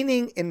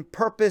meaning and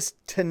purpose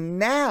to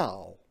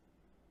now,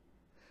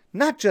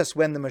 not just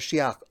when the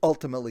Mashiach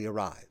ultimately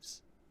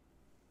arrives.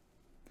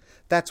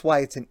 That's why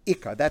it's an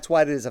ikar. That's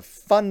why it is a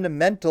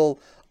fundamental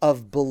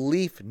of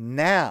belief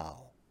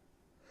now,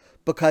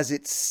 because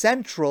it's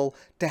central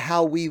to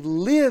how we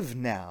live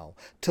now,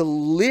 to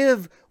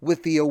live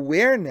with the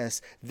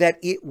awareness that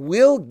it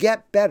will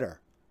get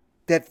better,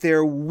 that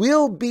there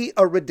will be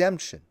a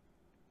redemption.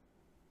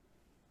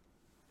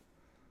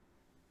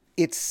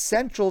 It's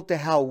central to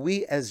how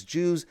we as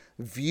Jews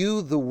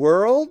view the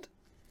world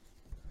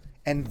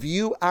and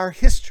view our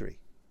history.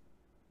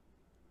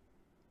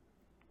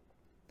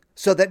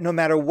 So that no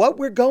matter what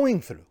we're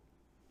going through,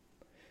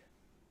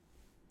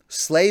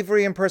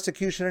 slavery and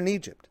persecution in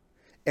Egypt,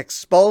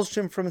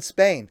 expulsion from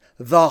Spain,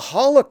 the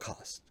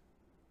Holocaust,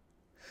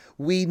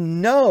 we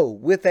know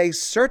with a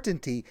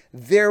certainty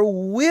there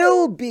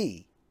will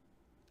be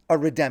a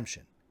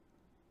redemption.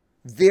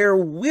 There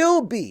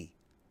will be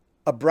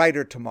a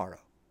brighter tomorrow.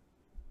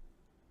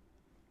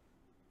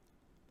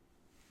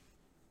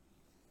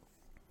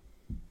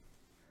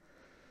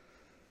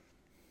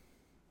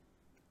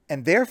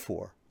 And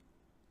therefore,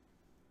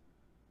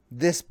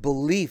 this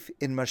belief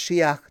in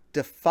Mashiach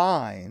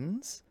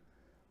defines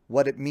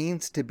what it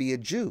means to be a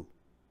Jew.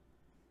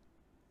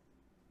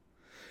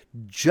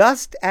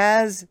 Just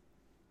as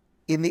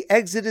in the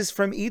Exodus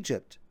from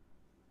Egypt,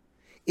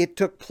 it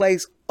took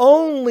place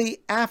only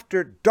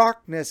after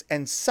darkness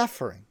and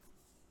suffering,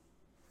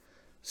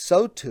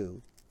 so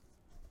too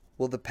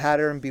will the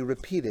pattern be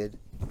repeated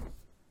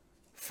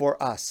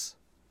for us.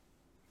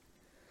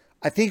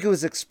 I think it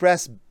was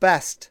expressed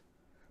best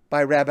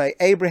by Rabbi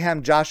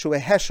Abraham Joshua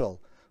Heschel,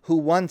 who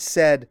once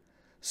said,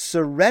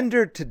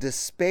 "Surrender to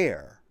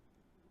despair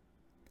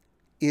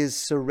is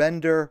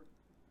surrender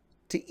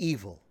to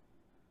evil."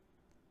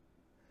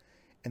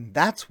 And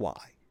that's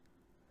why,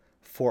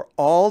 for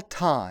all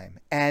time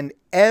and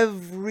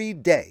every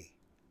day,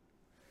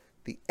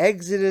 the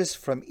Exodus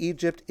from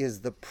Egypt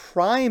is the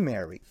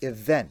primary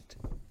event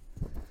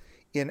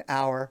in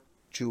our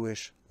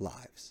Jewish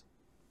lives.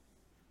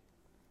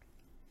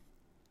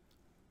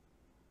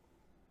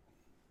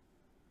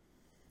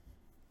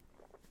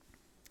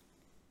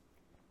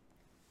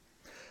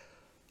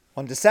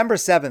 On December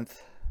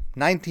 7th,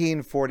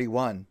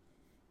 1941,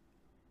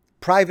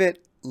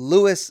 Private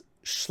Louis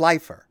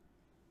Schleifer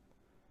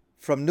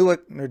from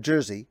Newark, New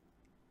Jersey,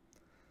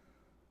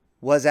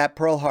 was at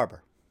Pearl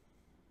Harbor.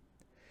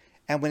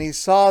 And when he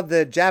saw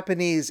the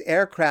Japanese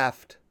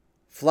aircraft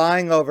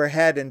flying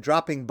overhead and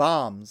dropping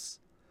bombs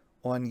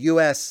on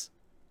U.S.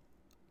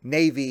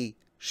 Navy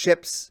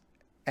ships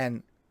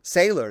and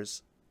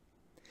sailors,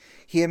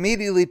 he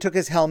immediately took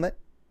his helmet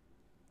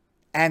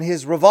and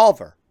his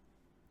revolver,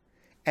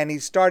 and he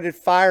started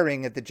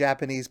firing at the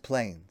Japanese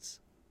planes.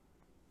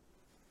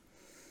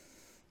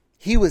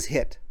 He was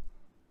hit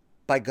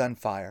by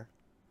gunfire,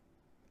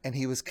 and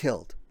he was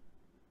killed.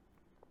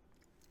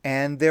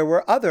 And there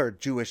were other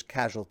Jewish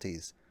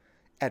casualties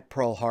at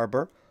Pearl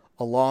Harbor,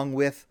 along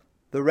with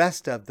the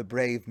rest of the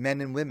brave men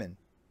and women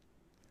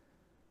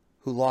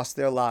who lost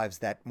their lives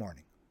that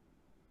morning.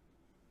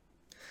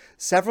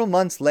 Several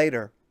months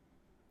later,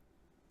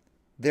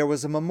 there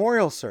was a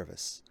memorial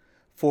service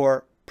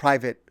for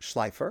Private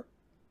Schleifer,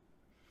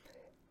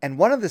 and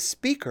one of the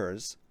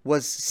speakers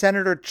was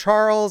Senator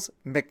Charles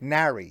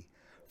McNary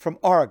from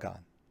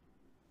Oregon.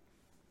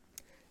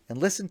 And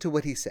listen to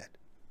what he said.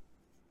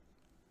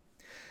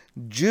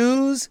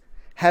 "Jews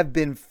have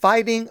been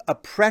fighting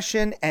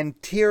oppression and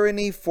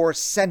tyranny for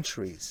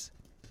centuries.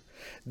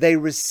 They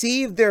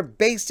received their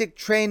basic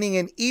training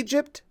in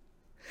Egypt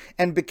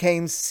and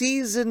became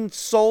seasoned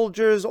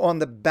soldiers on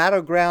the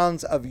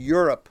battlegrounds of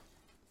Europe.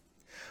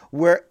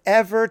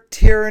 Wherever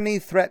tyranny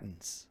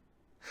threatens,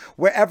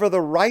 wherever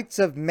the rights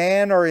of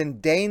man are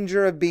in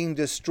danger of being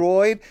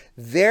destroyed,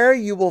 there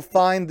you will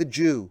find the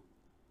Jew,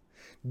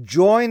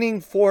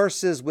 joining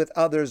forces with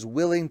others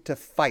willing to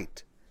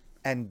fight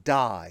and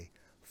die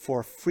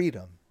for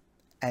freedom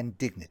and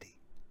dignity."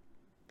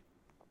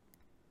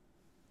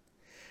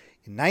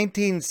 In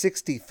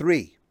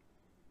 1963,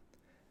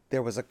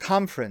 there was a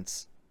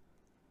conference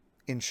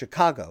in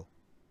Chicago,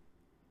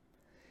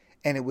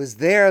 and it was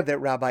there that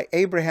Rabbi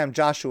Abraham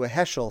Joshua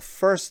Heschel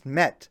first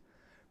met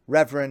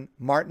Reverend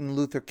Martin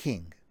Luther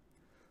King.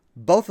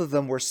 Both of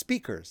them were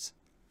speakers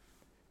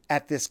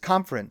at this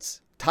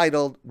conference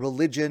titled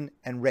Religion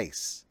and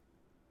Race.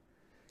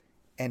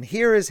 And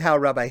here is how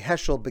Rabbi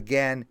Heschel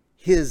began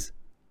his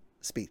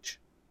speech,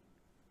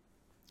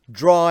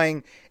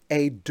 drawing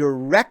a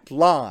direct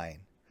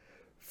line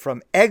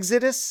from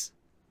Exodus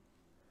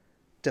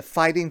to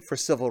fighting for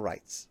civil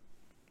rights.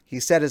 He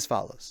said as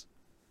follows: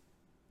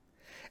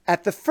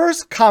 "At the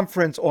first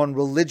conference on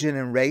religion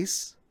and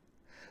race,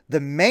 the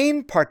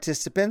main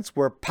participants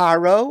were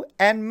Paro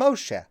and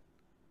Moshe.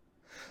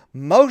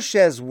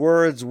 Moshe's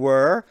words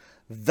were,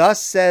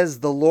 'Thus says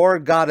the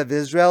Lord God of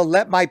Israel,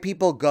 let my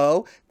people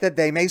go, that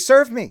they may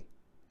serve me.'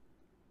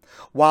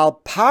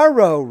 While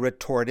Paro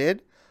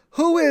retorted,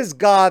 'Who is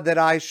God that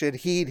I should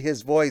heed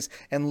his voice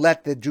and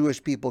let the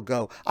Jewish people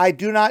go? I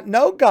do not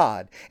know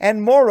God,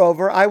 and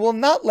moreover, I will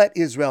not let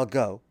Israel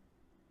go.'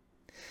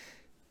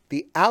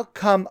 The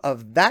outcome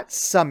of that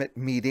summit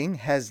meeting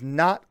has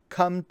not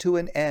come to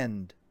an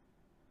end.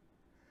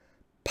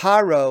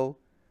 Paro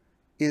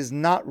is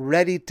not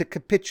ready to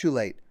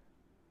capitulate.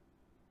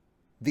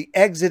 The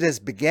Exodus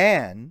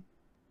began,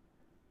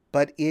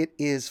 but it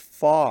is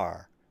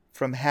far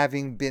from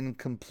having been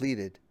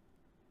completed.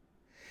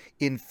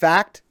 In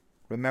fact,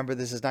 remember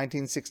this is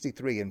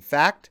 1963, in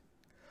fact,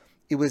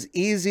 it was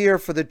easier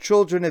for the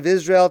children of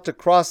Israel to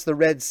cross the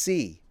Red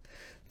Sea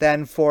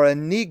than for a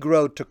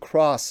Negro to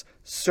cross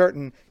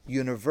certain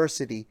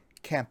university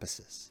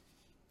campuses."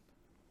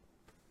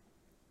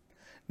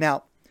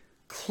 Now,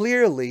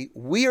 clearly,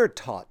 we are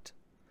taught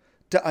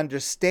to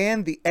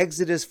understand the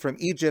Exodus from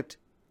Egypt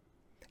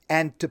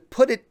and to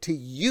put it to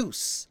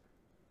use,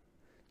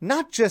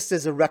 not just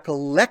as a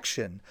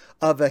recollection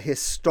of a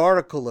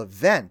historical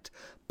event,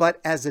 but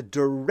as a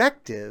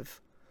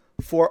directive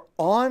for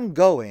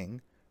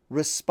ongoing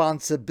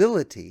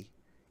responsibility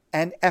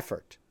and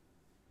effort.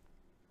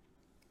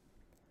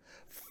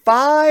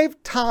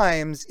 5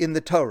 times in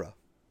the Torah,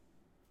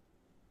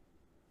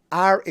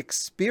 our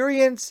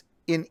experience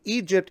in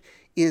Egypt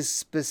is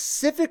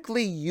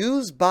specifically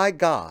used by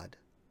God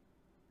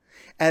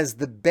as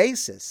the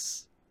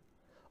basis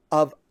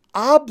of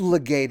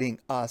obligating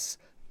us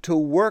to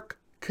work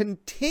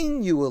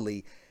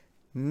continually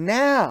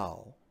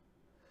now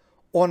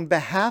on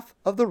behalf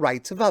of the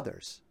rights of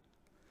others.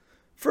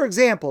 For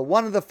example,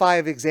 one of the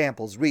 5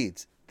 examples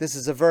reads, this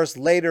is a verse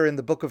later in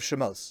the book of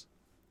Shemos,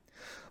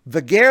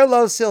 V'ger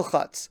lo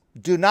silchatz.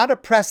 Do not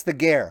oppress the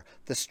ger,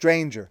 the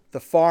stranger, the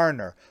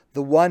foreigner,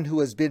 the one who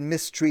has been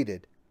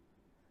mistreated.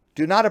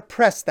 Do not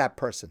oppress that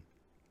person.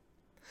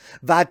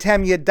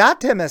 V'atem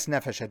yedatem es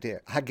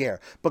nefesh hager,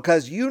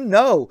 because you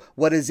know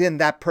what is in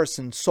that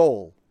person's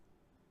soul.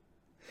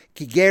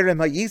 Ki gerim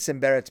hayisim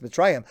beretz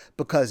Mitzrayim,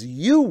 because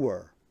you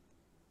were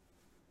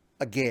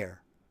a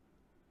ger.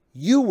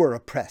 You were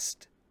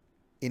oppressed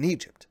in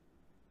Egypt.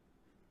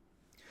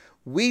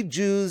 We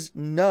Jews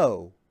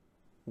know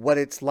what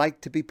it's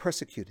like to be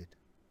persecuted.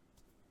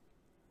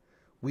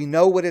 We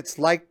know what it's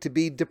like to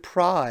be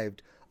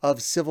deprived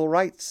of civil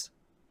rights.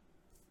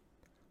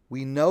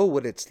 We know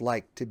what it's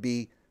like to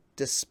be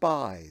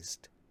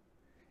despised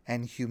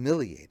and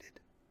humiliated.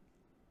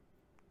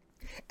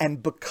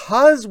 And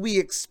because we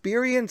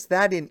experience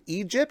that in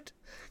Egypt,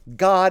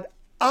 God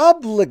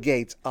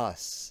obligates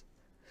us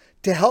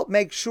to help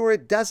make sure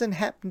it doesn't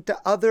happen to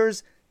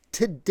others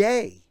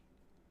today.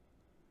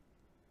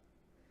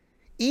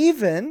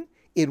 Even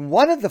in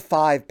one of the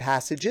 5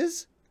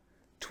 passages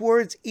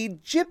towards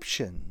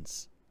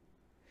Egyptians,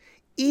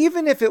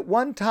 even if at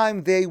one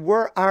time they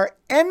were our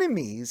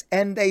enemies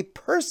and they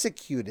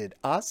persecuted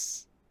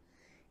us,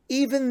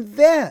 even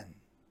then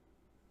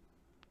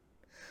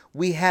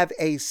we have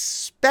a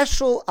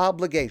special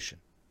obligation,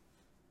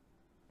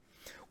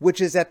 which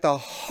is at the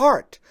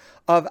heart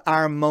of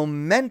our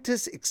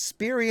momentous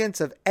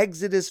experience of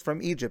Exodus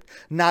from Egypt,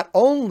 not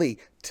only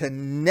to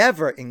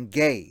never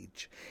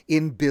engage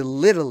in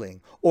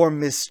belittling or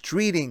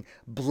mistreating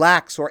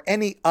blacks or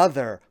any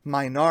other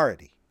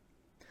minority,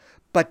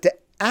 but to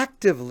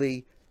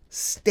actively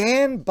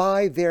stand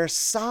by their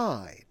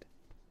side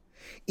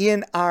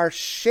in our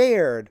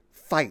shared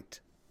fight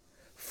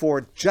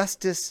for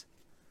justice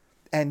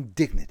and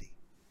dignity.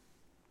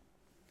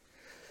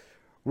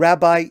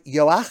 Rabbi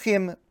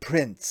Joachim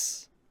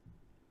Prinz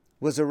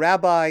was a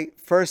rabbi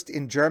first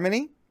in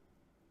Germany,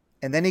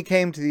 and then he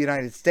came to the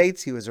United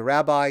States. He was a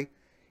rabbi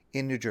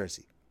in New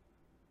Jersey.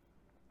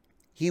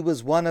 He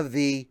was one of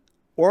the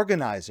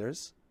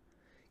organizers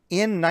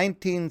in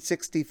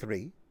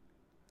 1963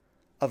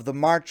 of the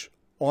March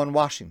on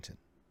Washington.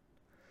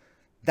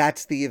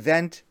 That's the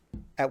event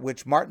at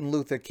which Martin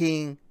Luther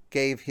King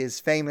gave his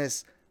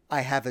famous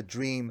 "I Have a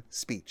Dream"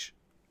 speech.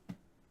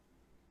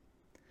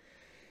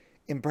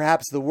 In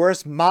perhaps the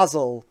worst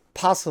mazel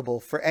possible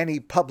for any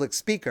public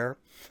speaker,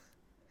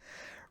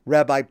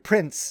 Rabbi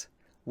Prinz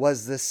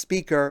was the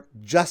speaker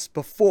just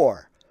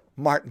before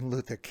Martin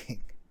Luther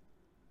King.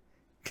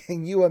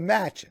 Can you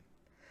imagine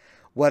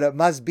what it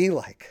must be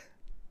like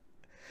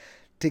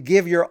to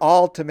give your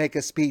all to make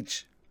a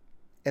speech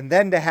and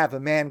then to have a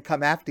man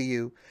come after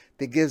you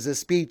that gives a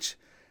speech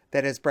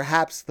that is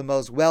perhaps the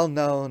most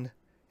well-known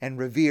and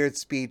revered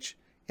speech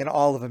in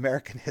all of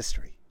American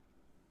history?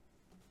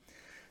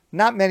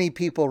 Not many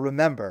people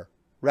remember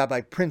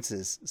Rabbi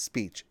Prinz's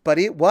speech, but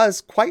it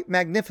was quite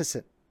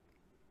magnificent.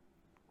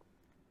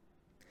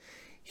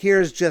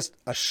 Here's just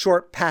a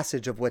short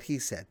passage of what he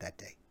said that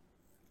day.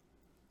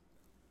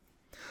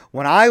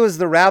 When I was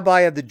the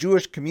rabbi of the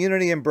Jewish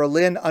community in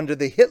Berlin under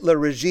the Hitler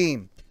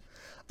regime,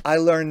 I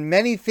learned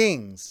many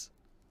things.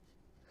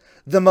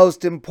 The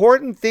most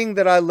important thing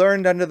that I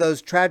learned under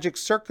those tragic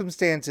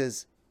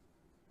circumstances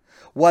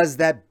was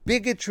that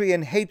bigotry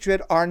and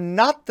hatred are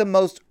not the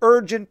most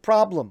urgent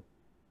problem.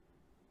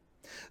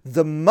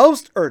 The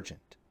most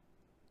urgent,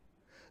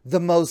 the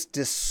most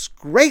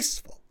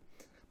disgraceful,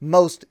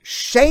 most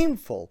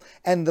shameful,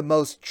 and the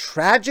most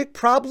tragic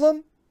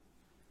problem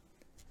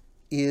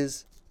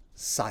is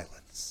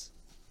silence.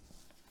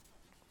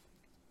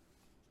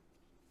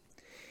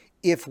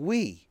 If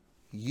we,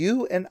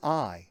 you and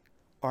I,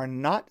 are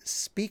not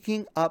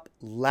speaking up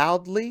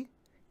loudly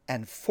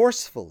and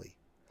forcefully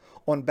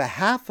on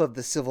behalf of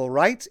the civil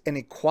rights and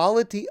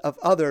equality of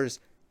others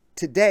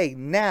today,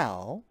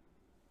 now,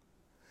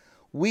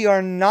 we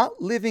are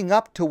not living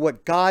up to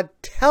what God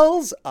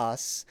tells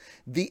us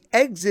the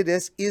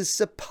Exodus is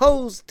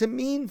supposed to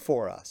mean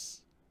for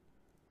us.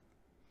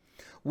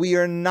 We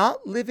are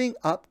not living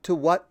up to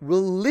what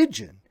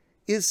religion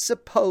is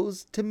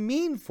supposed to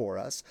mean for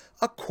us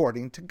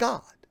according to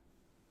God.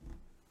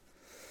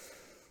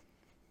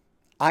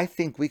 I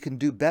think we can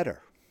do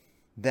better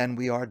than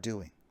we are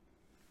doing.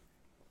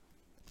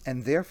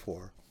 And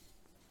therefore,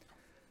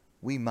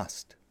 we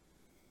must.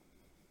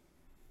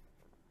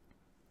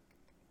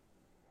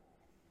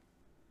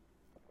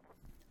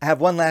 I have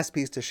one last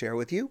piece to share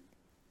with you.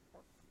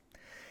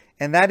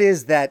 And that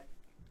is that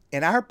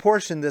in our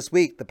portion this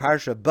week, the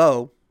Parsha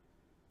Bo,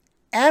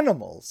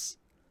 animals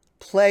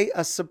play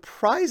a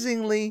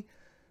surprisingly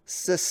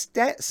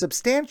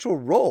substantial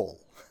role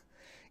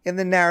in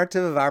the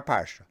narrative of our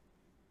Parsha.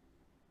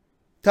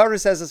 Torah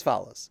says as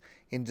follows,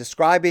 in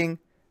describing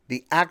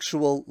the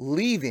actual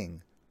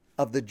leaving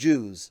of the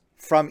Jews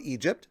from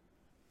Egypt,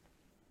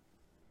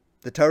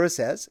 the Torah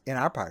says in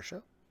our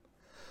Parsha,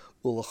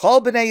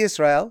 U'l'chol b'nei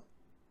Yisrael,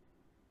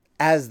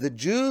 as the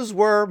Jews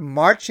were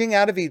marching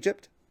out of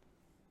Egypt,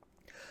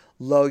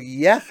 lo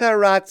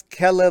yecharatz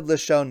kelev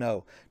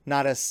l'shono,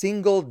 not a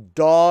single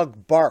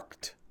dog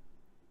barked.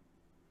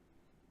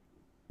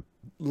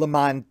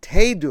 Laman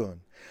Tedun,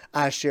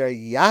 Asher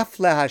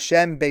Yafle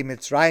Hashem Be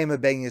Mitzrayim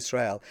Ben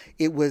Yisrael.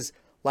 It was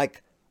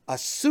like a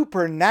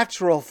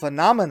supernatural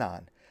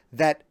phenomenon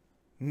that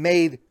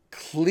made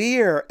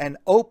clear and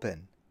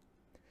open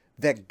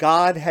that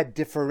God had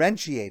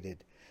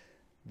differentiated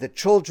the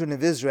children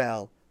of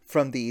Israel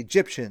from the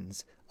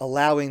Egyptians,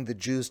 allowing the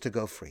Jews to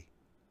go free.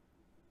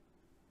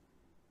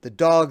 The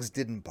dogs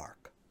didn't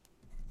bark.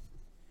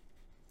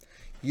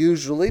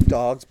 Usually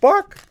dogs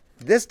bark.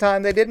 This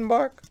time they didn't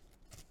bark.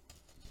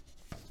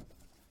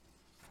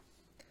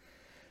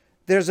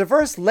 There's a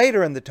verse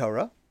later in the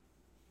Torah.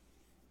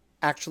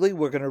 Actually,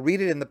 we're going to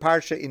read it in the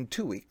Parsha in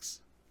 2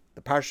 weeks.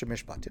 The Parsha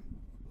Mishpatim.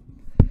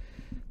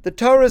 The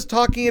Torah is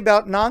talking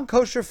about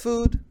non-kosher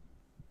food.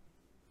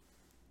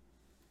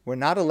 We're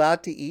not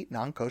allowed to eat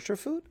non-kosher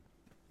food,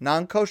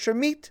 non-kosher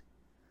meat.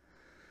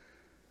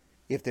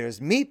 If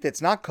there's meat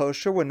that's not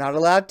kosher, we're not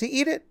allowed to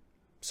eat it.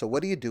 So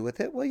what do you do with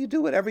it? Well, you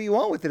do whatever you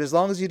want with it as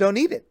long as you don't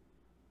eat it.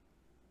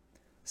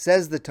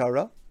 Says the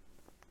Torah,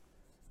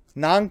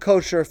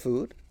 non-kosher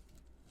food,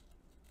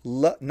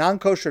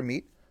 non-kosher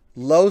meat,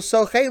 lo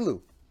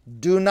sochelu,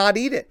 do not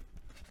eat it.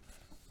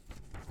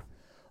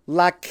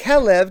 La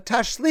kelev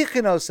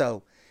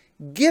tashlichinoso,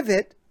 give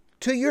it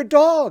to your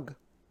dog.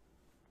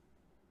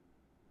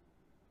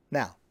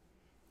 Now,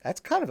 that's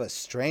kind of a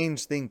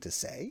strange thing to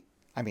say.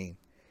 I mean,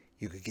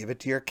 you could give it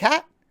to your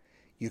cat.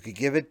 You could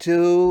give it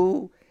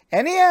to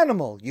any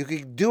animal. You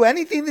could do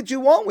anything that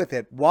you want with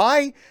it.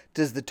 Why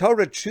does the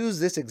Torah choose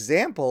this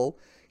example?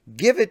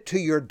 Give it to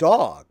your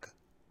dog.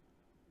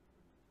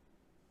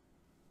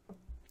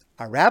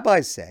 Our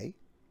rabbis say,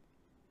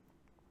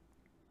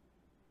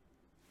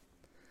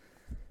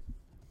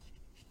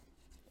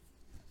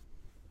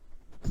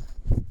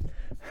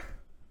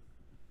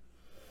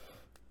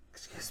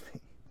 excuse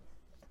me,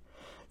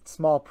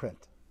 small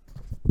print.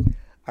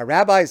 Our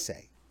rabbis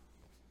say,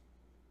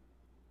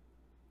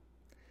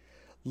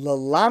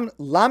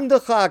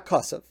 Lamdacha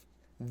akosov,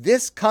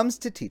 this comes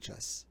to teach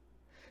us,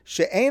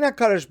 She'ein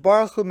HaKadosh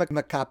Baruch Hu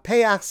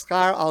mekapeach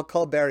schar al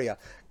kol beria.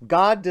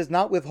 God does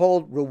not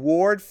withhold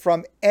reward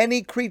from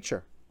any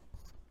creature.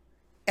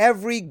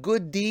 Every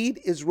good deed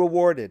is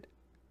rewarded.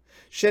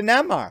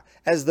 Shenamar,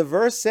 as the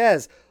verse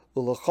says,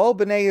 U'lechol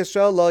b'nei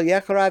Yisrael lo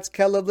yecharatz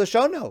kelev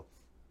l'shono.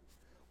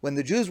 When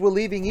the Jews were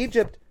leaving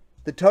Egypt,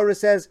 the Torah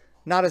says,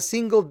 not a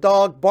single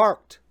dog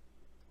barked.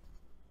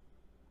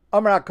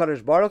 Amar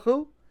HaKadosh Baruch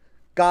Hu,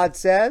 God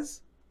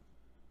says,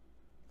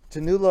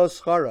 Tenu lo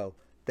scharo,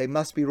 they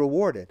must be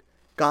rewarded.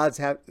 Dogs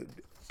have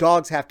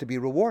to be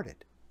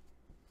rewarded.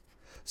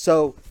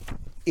 So,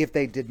 if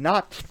they did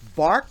not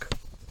bark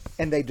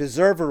and they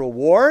deserve a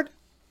reward,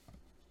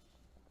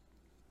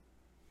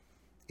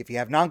 if you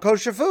have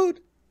non-kosher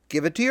food,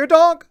 give it to your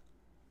dog.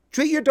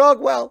 Treat your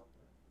dog well.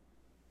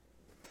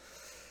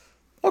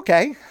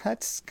 Okay,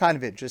 that's kind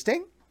of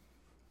interesting.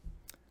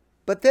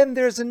 But then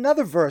there's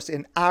another verse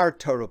in our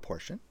Torah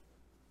portion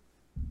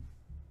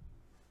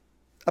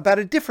about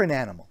a different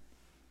animal.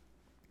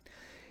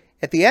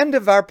 At the end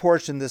of our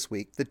portion this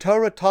week, the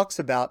Torah talks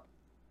about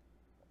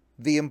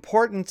the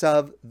importance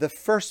of the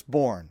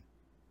firstborn.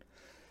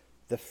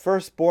 The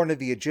firstborn of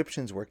the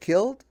Egyptians were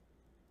killed,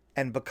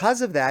 and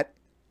because of that,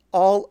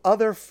 all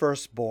other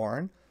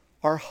firstborn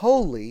are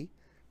holy,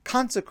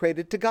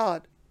 consecrated to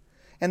God.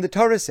 And the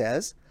Torah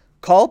says,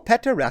 Kol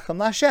peterechem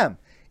l'Hashem.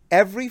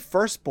 Every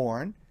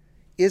firstborn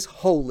is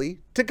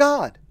holy to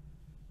God.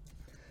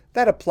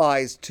 That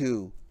applies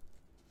to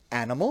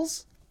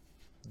animals.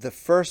 The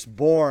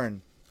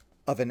firstborn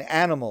of an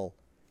animal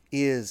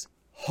is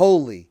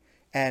holy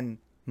and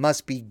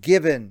must be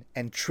given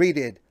and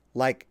treated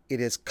like it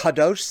is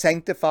kadosh,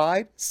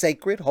 sanctified,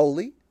 sacred,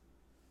 holy.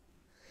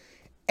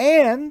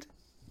 And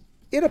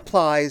it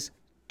applies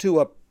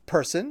to a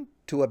person,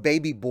 to a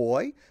baby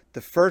boy.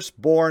 The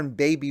firstborn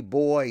baby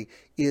boy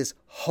is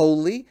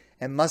holy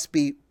and must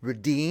be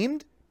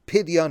redeemed,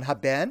 pidyon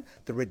haben,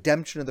 the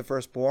redemption of the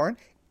firstborn.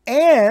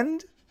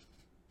 And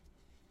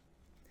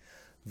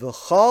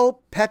v'chol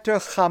peter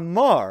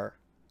chamor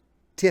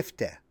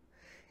tifteh,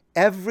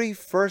 every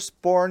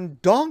firstborn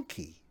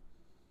donkey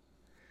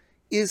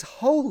is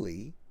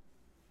holy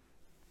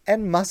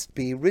and must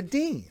be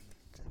redeemed.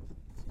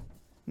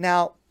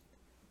 Now,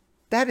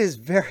 that is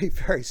very,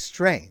 very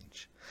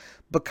strange,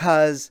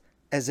 because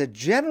as a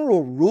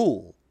general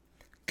rule,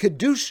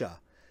 kedusha,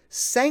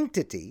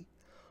 sanctity,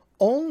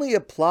 only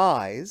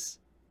applies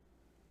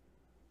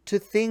to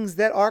things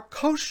that are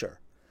kosher.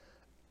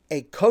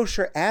 A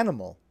kosher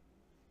animal,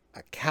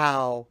 a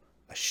cow,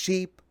 a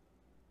sheep,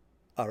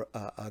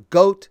 a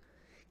goat,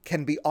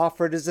 can be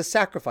offered as a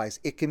sacrifice.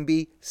 It can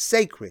be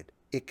sacred.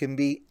 It can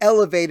be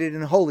elevated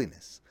in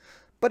holiness.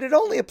 But it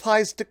only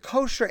applies to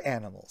kosher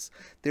animals.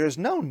 There's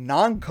no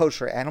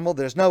non-kosher animal.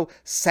 There's no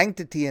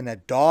sanctity in a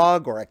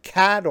dog or a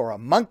cat or a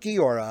monkey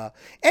or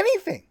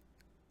anything.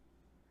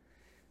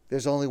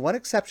 There's only one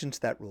exception to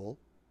that rule,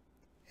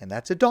 and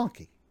that's a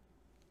donkey.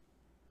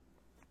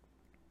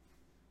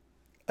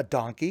 A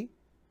donkey,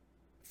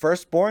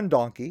 firstborn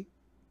donkey,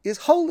 is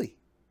holy.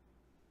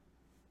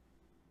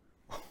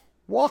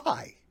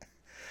 Why?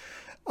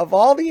 Of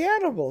all the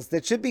animals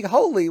that should be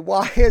holy,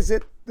 why is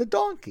it the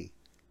donkey?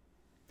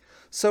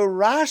 So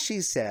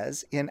Rashi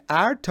says in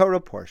our Torah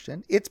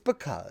portion, it's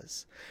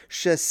because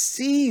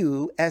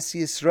Shasiu es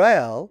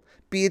Yisrael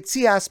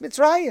b'yitzias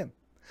Mitzrayim.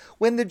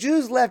 When the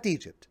Jews left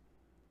Egypt,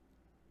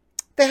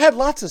 they had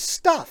lots of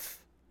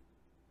stuff.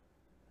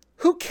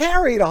 Who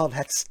carried all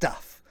that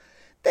stuff?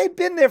 They'd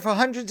been there for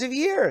hundreds of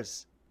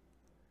years,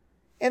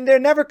 and they're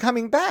never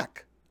coming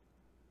back.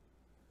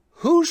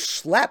 Who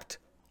schlepped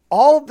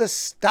all the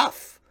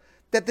stuff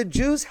that the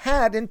Jews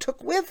had and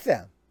took with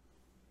them?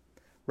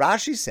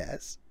 Rashi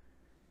says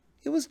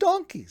it was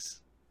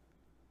donkeys.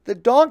 The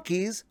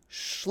donkeys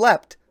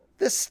schlepped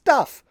the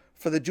stuff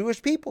for the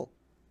Jewish people.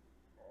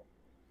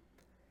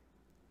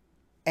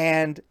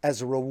 And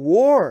as a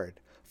reward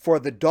for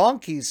the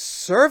donkey's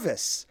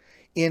service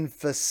in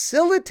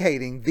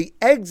facilitating the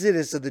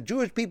exodus of the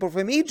Jewish people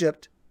from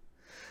Egypt,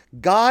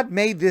 God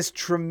made this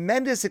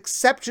tremendous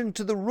exception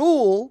to the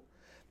rule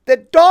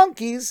that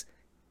donkeys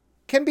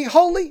can be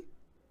holy.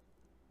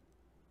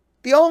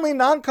 The only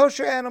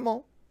non-kosher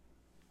animal.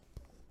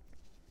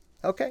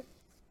 Okay.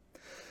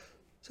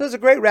 So there's a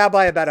great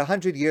rabbi about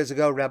 100 years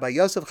ago, Rabbi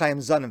Yosef Chaim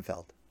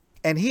Sonnenfeld,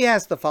 and he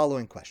asked the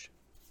following question.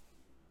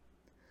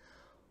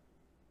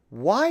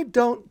 Why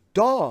don't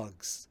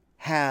dogs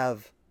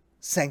have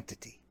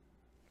sanctity?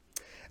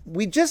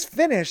 We just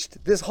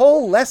finished this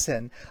whole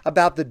lesson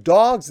about the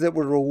dogs that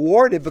were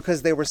rewarded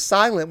because they were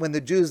silent when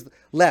the Jews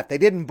left. They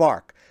didn't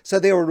bark, so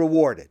they were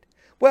rewarded.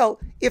 Well,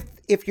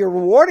 if you're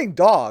rewarding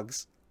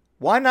dogs,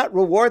 why not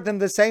reward them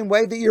the same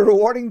way that you're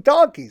rewarding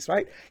donkeys,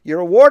 right? You're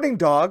rewarding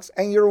dogs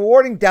and you're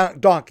rewarding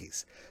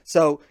donkeys.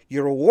 So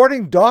you're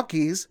rewarding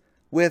donkeys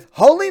with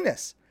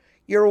holiness.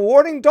 You're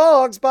rewarding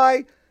dogs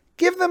by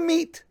give them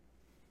meat.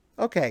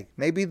 Okay,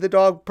 maybe the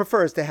dog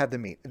prefers to have the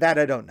meat. That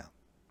I don't know.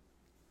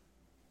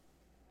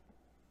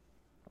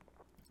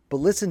 But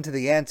listen to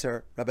the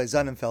answer Rabbi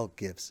Sonnenfeld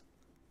gives.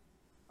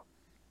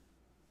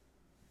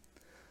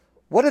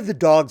 What did the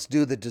dogs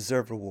do that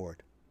deserve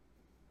reward?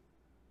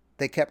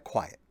 They kept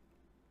quiet.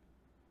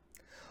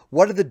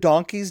 What did the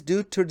donkeys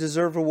do to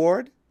deserve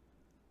reward?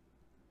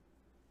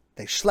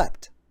 They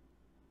schlepped.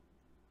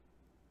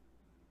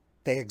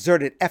 They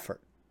exerted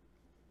effort.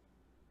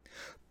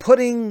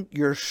 Putting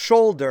your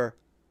shoulder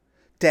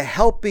to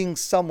helping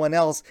someone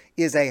else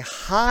is a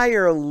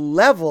higher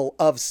level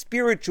of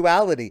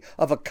spirituality,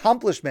 of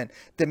accomplishment,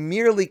 than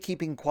merely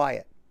keeping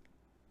quiet.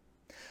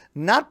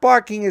 Not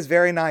barking is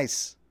very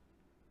nice.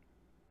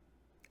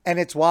 And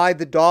it's why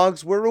the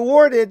dogs were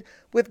rewarded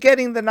with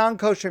getting the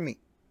non-kosher meat.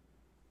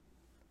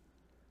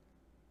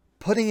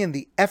 Putting in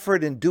the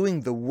effort and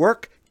doing the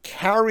work,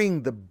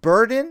 carrying the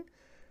burden,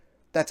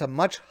 that's a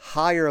much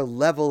higher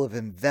level of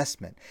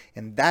investment.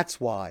 And that's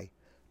why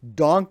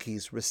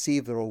donkeys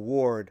receive the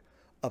reward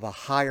of a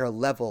higher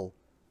level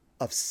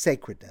of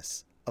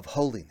sacredness, of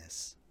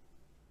holiness.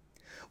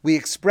 We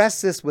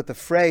express this with the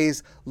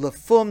phrase,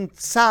 lefum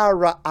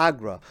tsara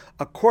agra.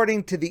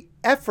 According to the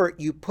effort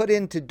you put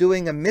into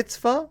doing a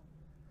mitzvah,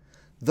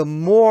 the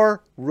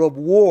more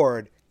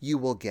reward you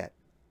will get.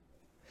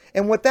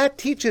 And what that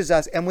teaches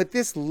us, and what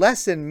this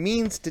lesson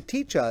means to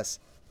teach us,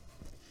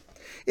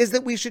 is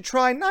that we should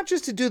try not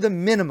just to do the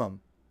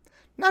minimum,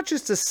 not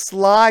just to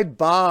slide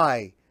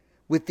by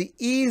with the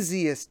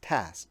easiest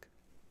task,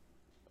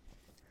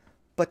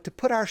 but to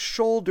put our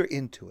shoulder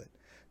into it,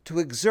 to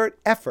exert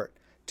effort,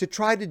 to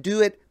try to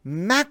do it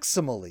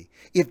maximally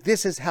if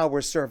this is how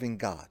we're serving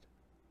God.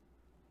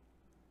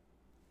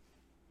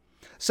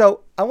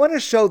 So I want to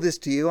show this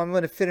to you. I'm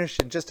going to finish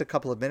in just a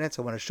couple of minutes.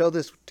 I want to show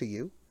this to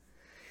you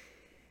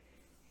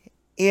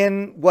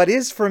in what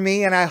is for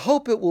me, and I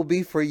hope it will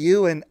be for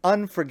you, an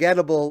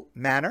unforgettable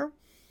manner.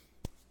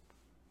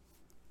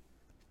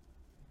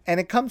 And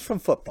it comes from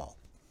football.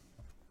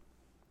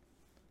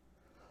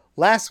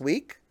 Last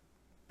week,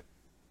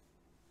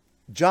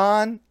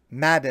 John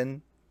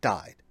Madden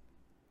died.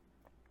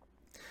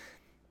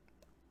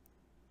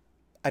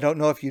 I don't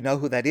know if you know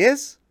who that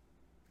is.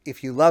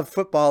 If you love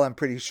football, I'm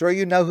pretty sure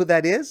you know who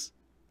that is.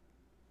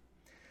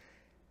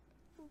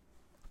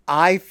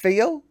 I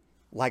feel,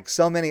 like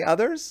so many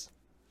others,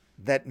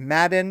 that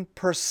Madden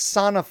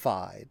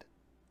personified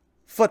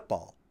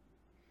football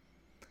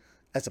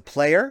as a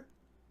player,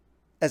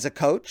 as a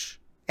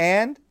coach,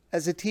 and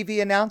as a TV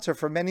announcer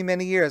for many,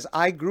 many years.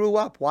 I grew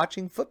up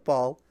watching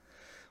football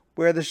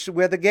where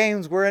the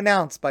games were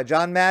announced by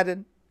John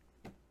Madden,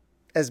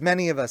 as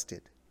many of us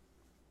did.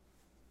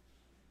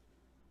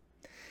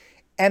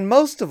 And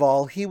most of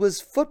all, he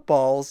was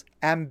football's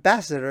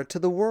ambassador to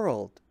the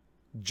world.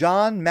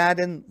 John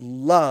Madden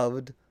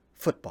loved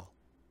football.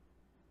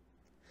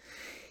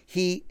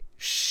 He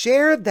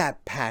shared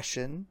that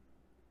passion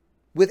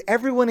with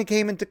everyone he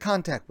came into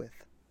contact with.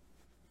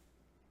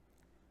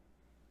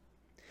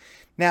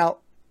 Now,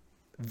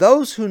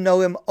 those who know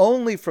him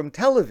only from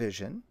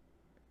television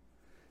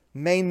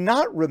may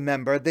not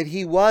remember that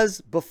he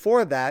was,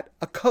 before that,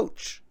 a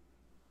coach.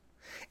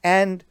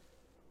 And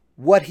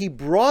what he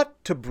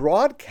brought to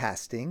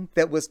broadcasting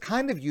that was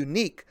kind of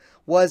unique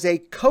was a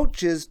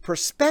coach's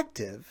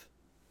perspective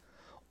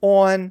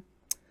on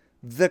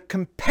the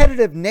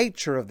competitive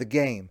nature of the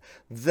game,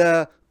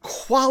 the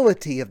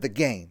quality of the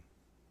game.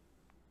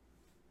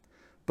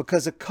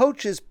 Because a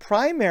coach's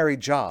primary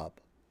job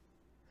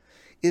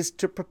is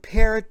to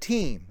prepare a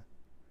team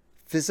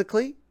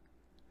physically,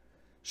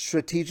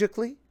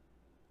 strategically,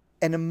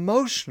 and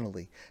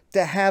emotionally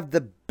to have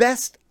the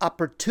best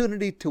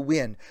opportunity to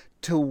win,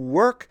 to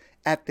work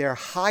at their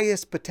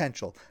highest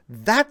potential.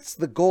 That's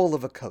the goal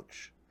of a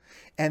coach.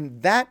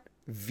 And that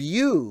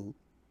view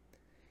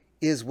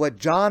is what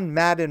John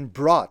Madden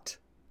brought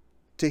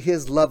to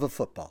his love of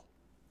football.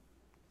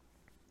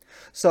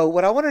 So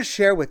what I want to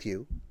share with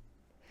you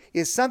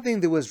is something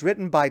that was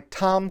written by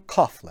Tom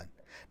Coughlin.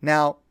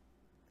 Now,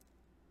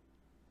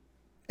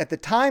 at the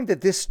time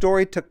that this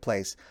story took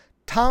place,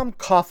 Tom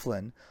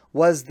Coughlin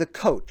was the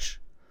coach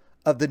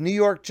of the New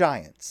York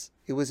Giants.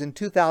 It was in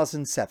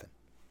 2007.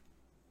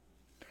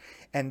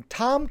 And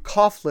Tom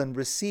Coughlin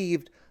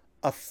received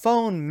a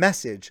phone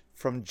message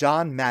from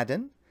John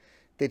Madden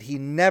that he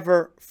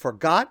never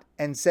forgot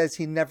and says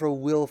he never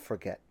will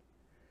forget.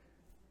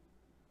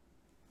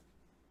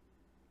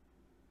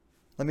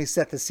 Let me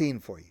set the scene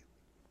for you.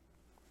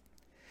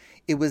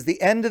 It was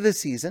the end of the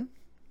season,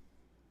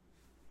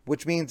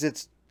 which means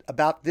it's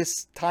about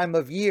this time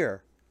of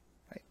year,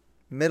 right?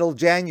 Middle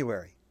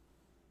January.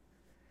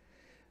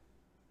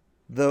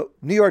 The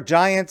New York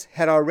Giants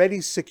had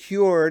already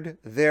secured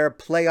their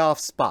playoff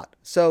spot.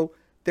 So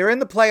they're in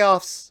the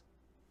playoffs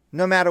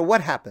no matter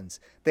what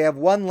happens. They have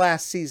one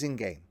last season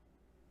game.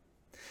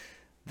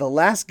 The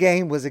last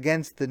game was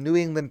against the New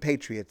England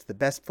Patriots, the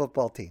best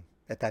football team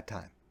at that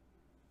time.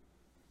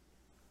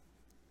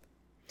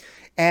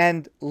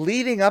 And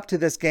leading up to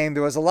this game,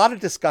 there was a lot of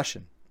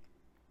discussion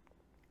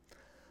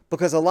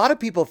because a lot of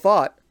people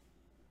thought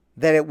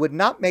that it would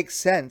not make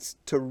sense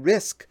to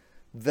risk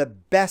the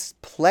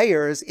best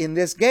players in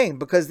this game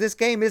because this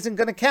game isn't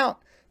going to count.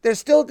 They're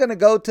still going to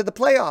go to the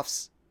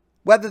playoffs,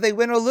 whether they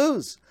win or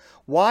lose.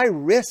 Why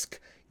risk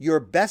your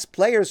best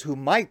players who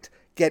might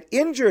get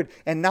injured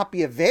and not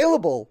be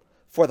available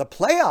for the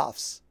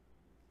playoffs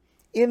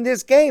in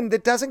this game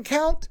that doesn't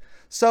count?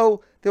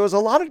 So there was a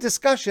lot of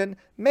discussion.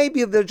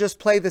 Maybe they'll just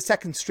play the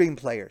second string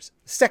players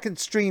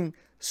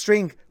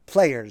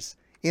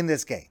in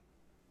this game.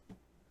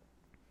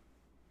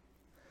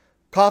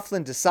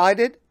 Coughlin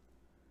decided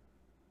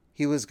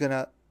he was going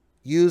to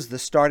use the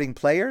starting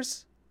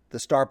players, the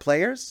star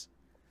players,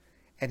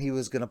 and he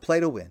was going to play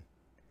to win.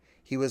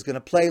 He was going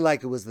to play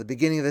like it was the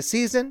beginning of the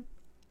season,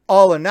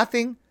 all or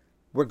nothing.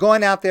 We're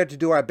going out there to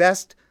do our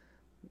best.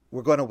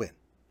 We're going to win.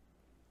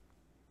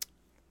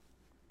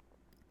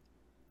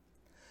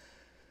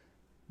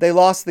 They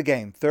lost the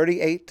game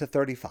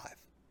 38-35.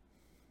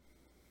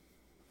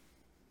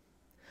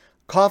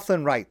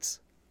 Coughlin writes,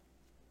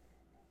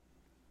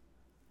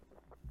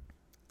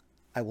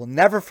 I will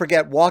never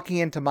forget walking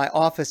into my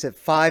office at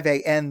 5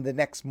 a.m. the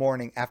next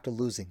morning after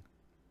losing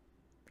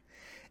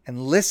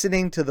and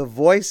listening to the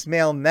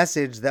voicemail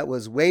message that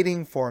was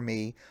waiting for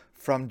me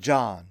from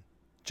John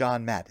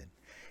Madden.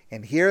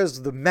 And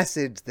here's the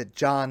message that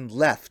John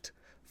left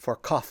for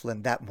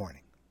Coughlin that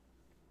morning.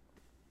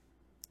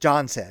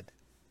 John said,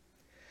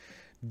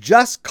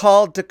 just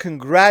called to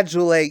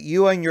congratulate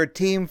you and your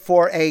team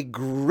for a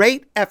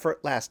great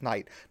effort last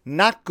night.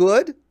 Not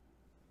good,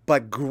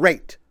 but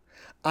great.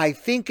 I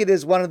think it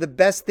is one of the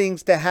best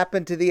things to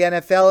happen to the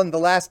NFL in the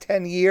last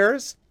 10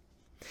 years.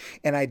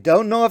 And I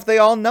don't know if they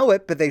all know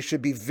it, but they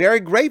should be very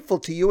grateful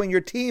to you and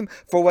your team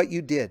for what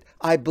you did.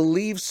 I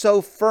believe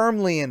so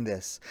firmly in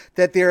this,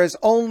 that there is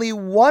only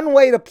one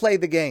way to play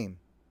the game.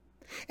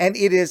 And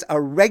it is a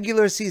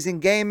regular season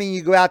game, and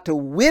you go out to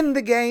win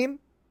the game.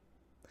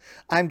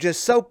 I'm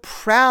just so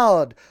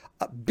proud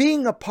of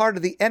being a part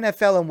of the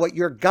NFL and what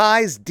your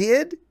guys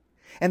did.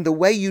 And the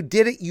way you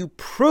did it, you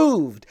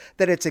proved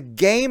that it's a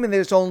game and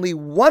there's only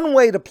one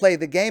way to play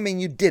the game,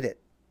 and you did it.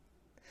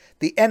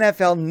 The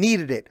NFL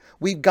needed it.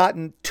 We've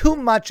gotten too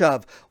much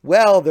of,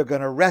 well, they're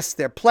going to rest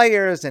their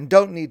players and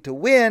don't need to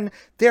win,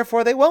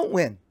 therefore they won't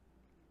win.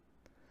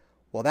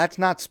 Well, that's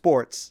not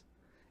sports,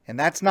 and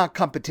that's not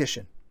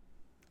competition.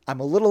 I'm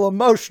a little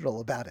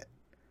emotional about it.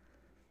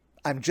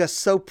 I'm just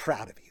so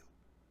proud of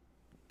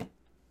you.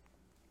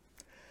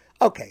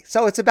 Okay,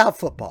 so it's about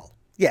football.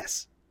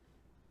 Yes.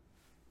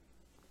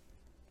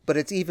 But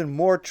it's even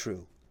more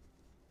true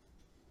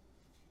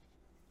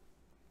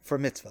for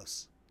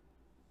mitzvos,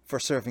 for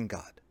serving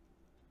God.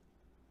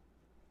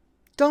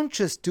 Don't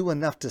just do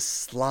enough to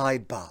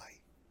slide by.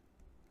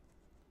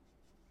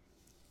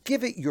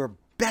 Give it your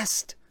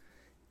best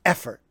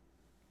effort.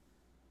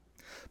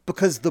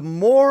 Because the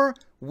more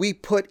we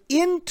put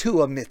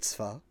into a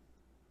mitzvah,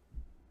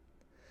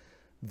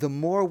 the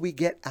more we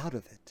get out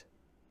of it.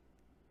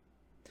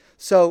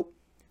 So,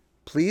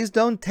 please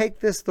don't take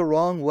this the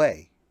wrong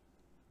way.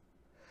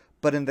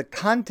 But in the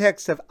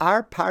context of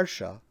our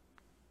parsha,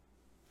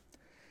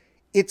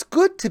 it's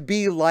good to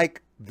be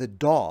like the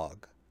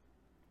dog,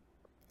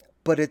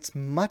 but it's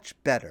much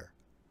better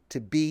to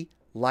be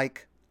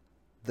like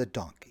the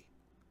donkey.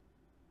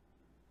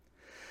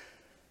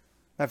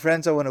 My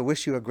friends, I want to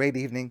wish you a great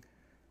evening.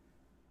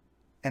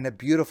 and a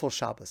beautiful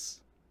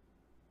Shabbos.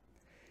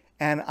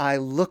 And I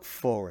look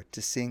forward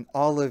to seeing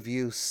all of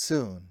you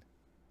soon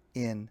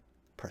in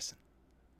person.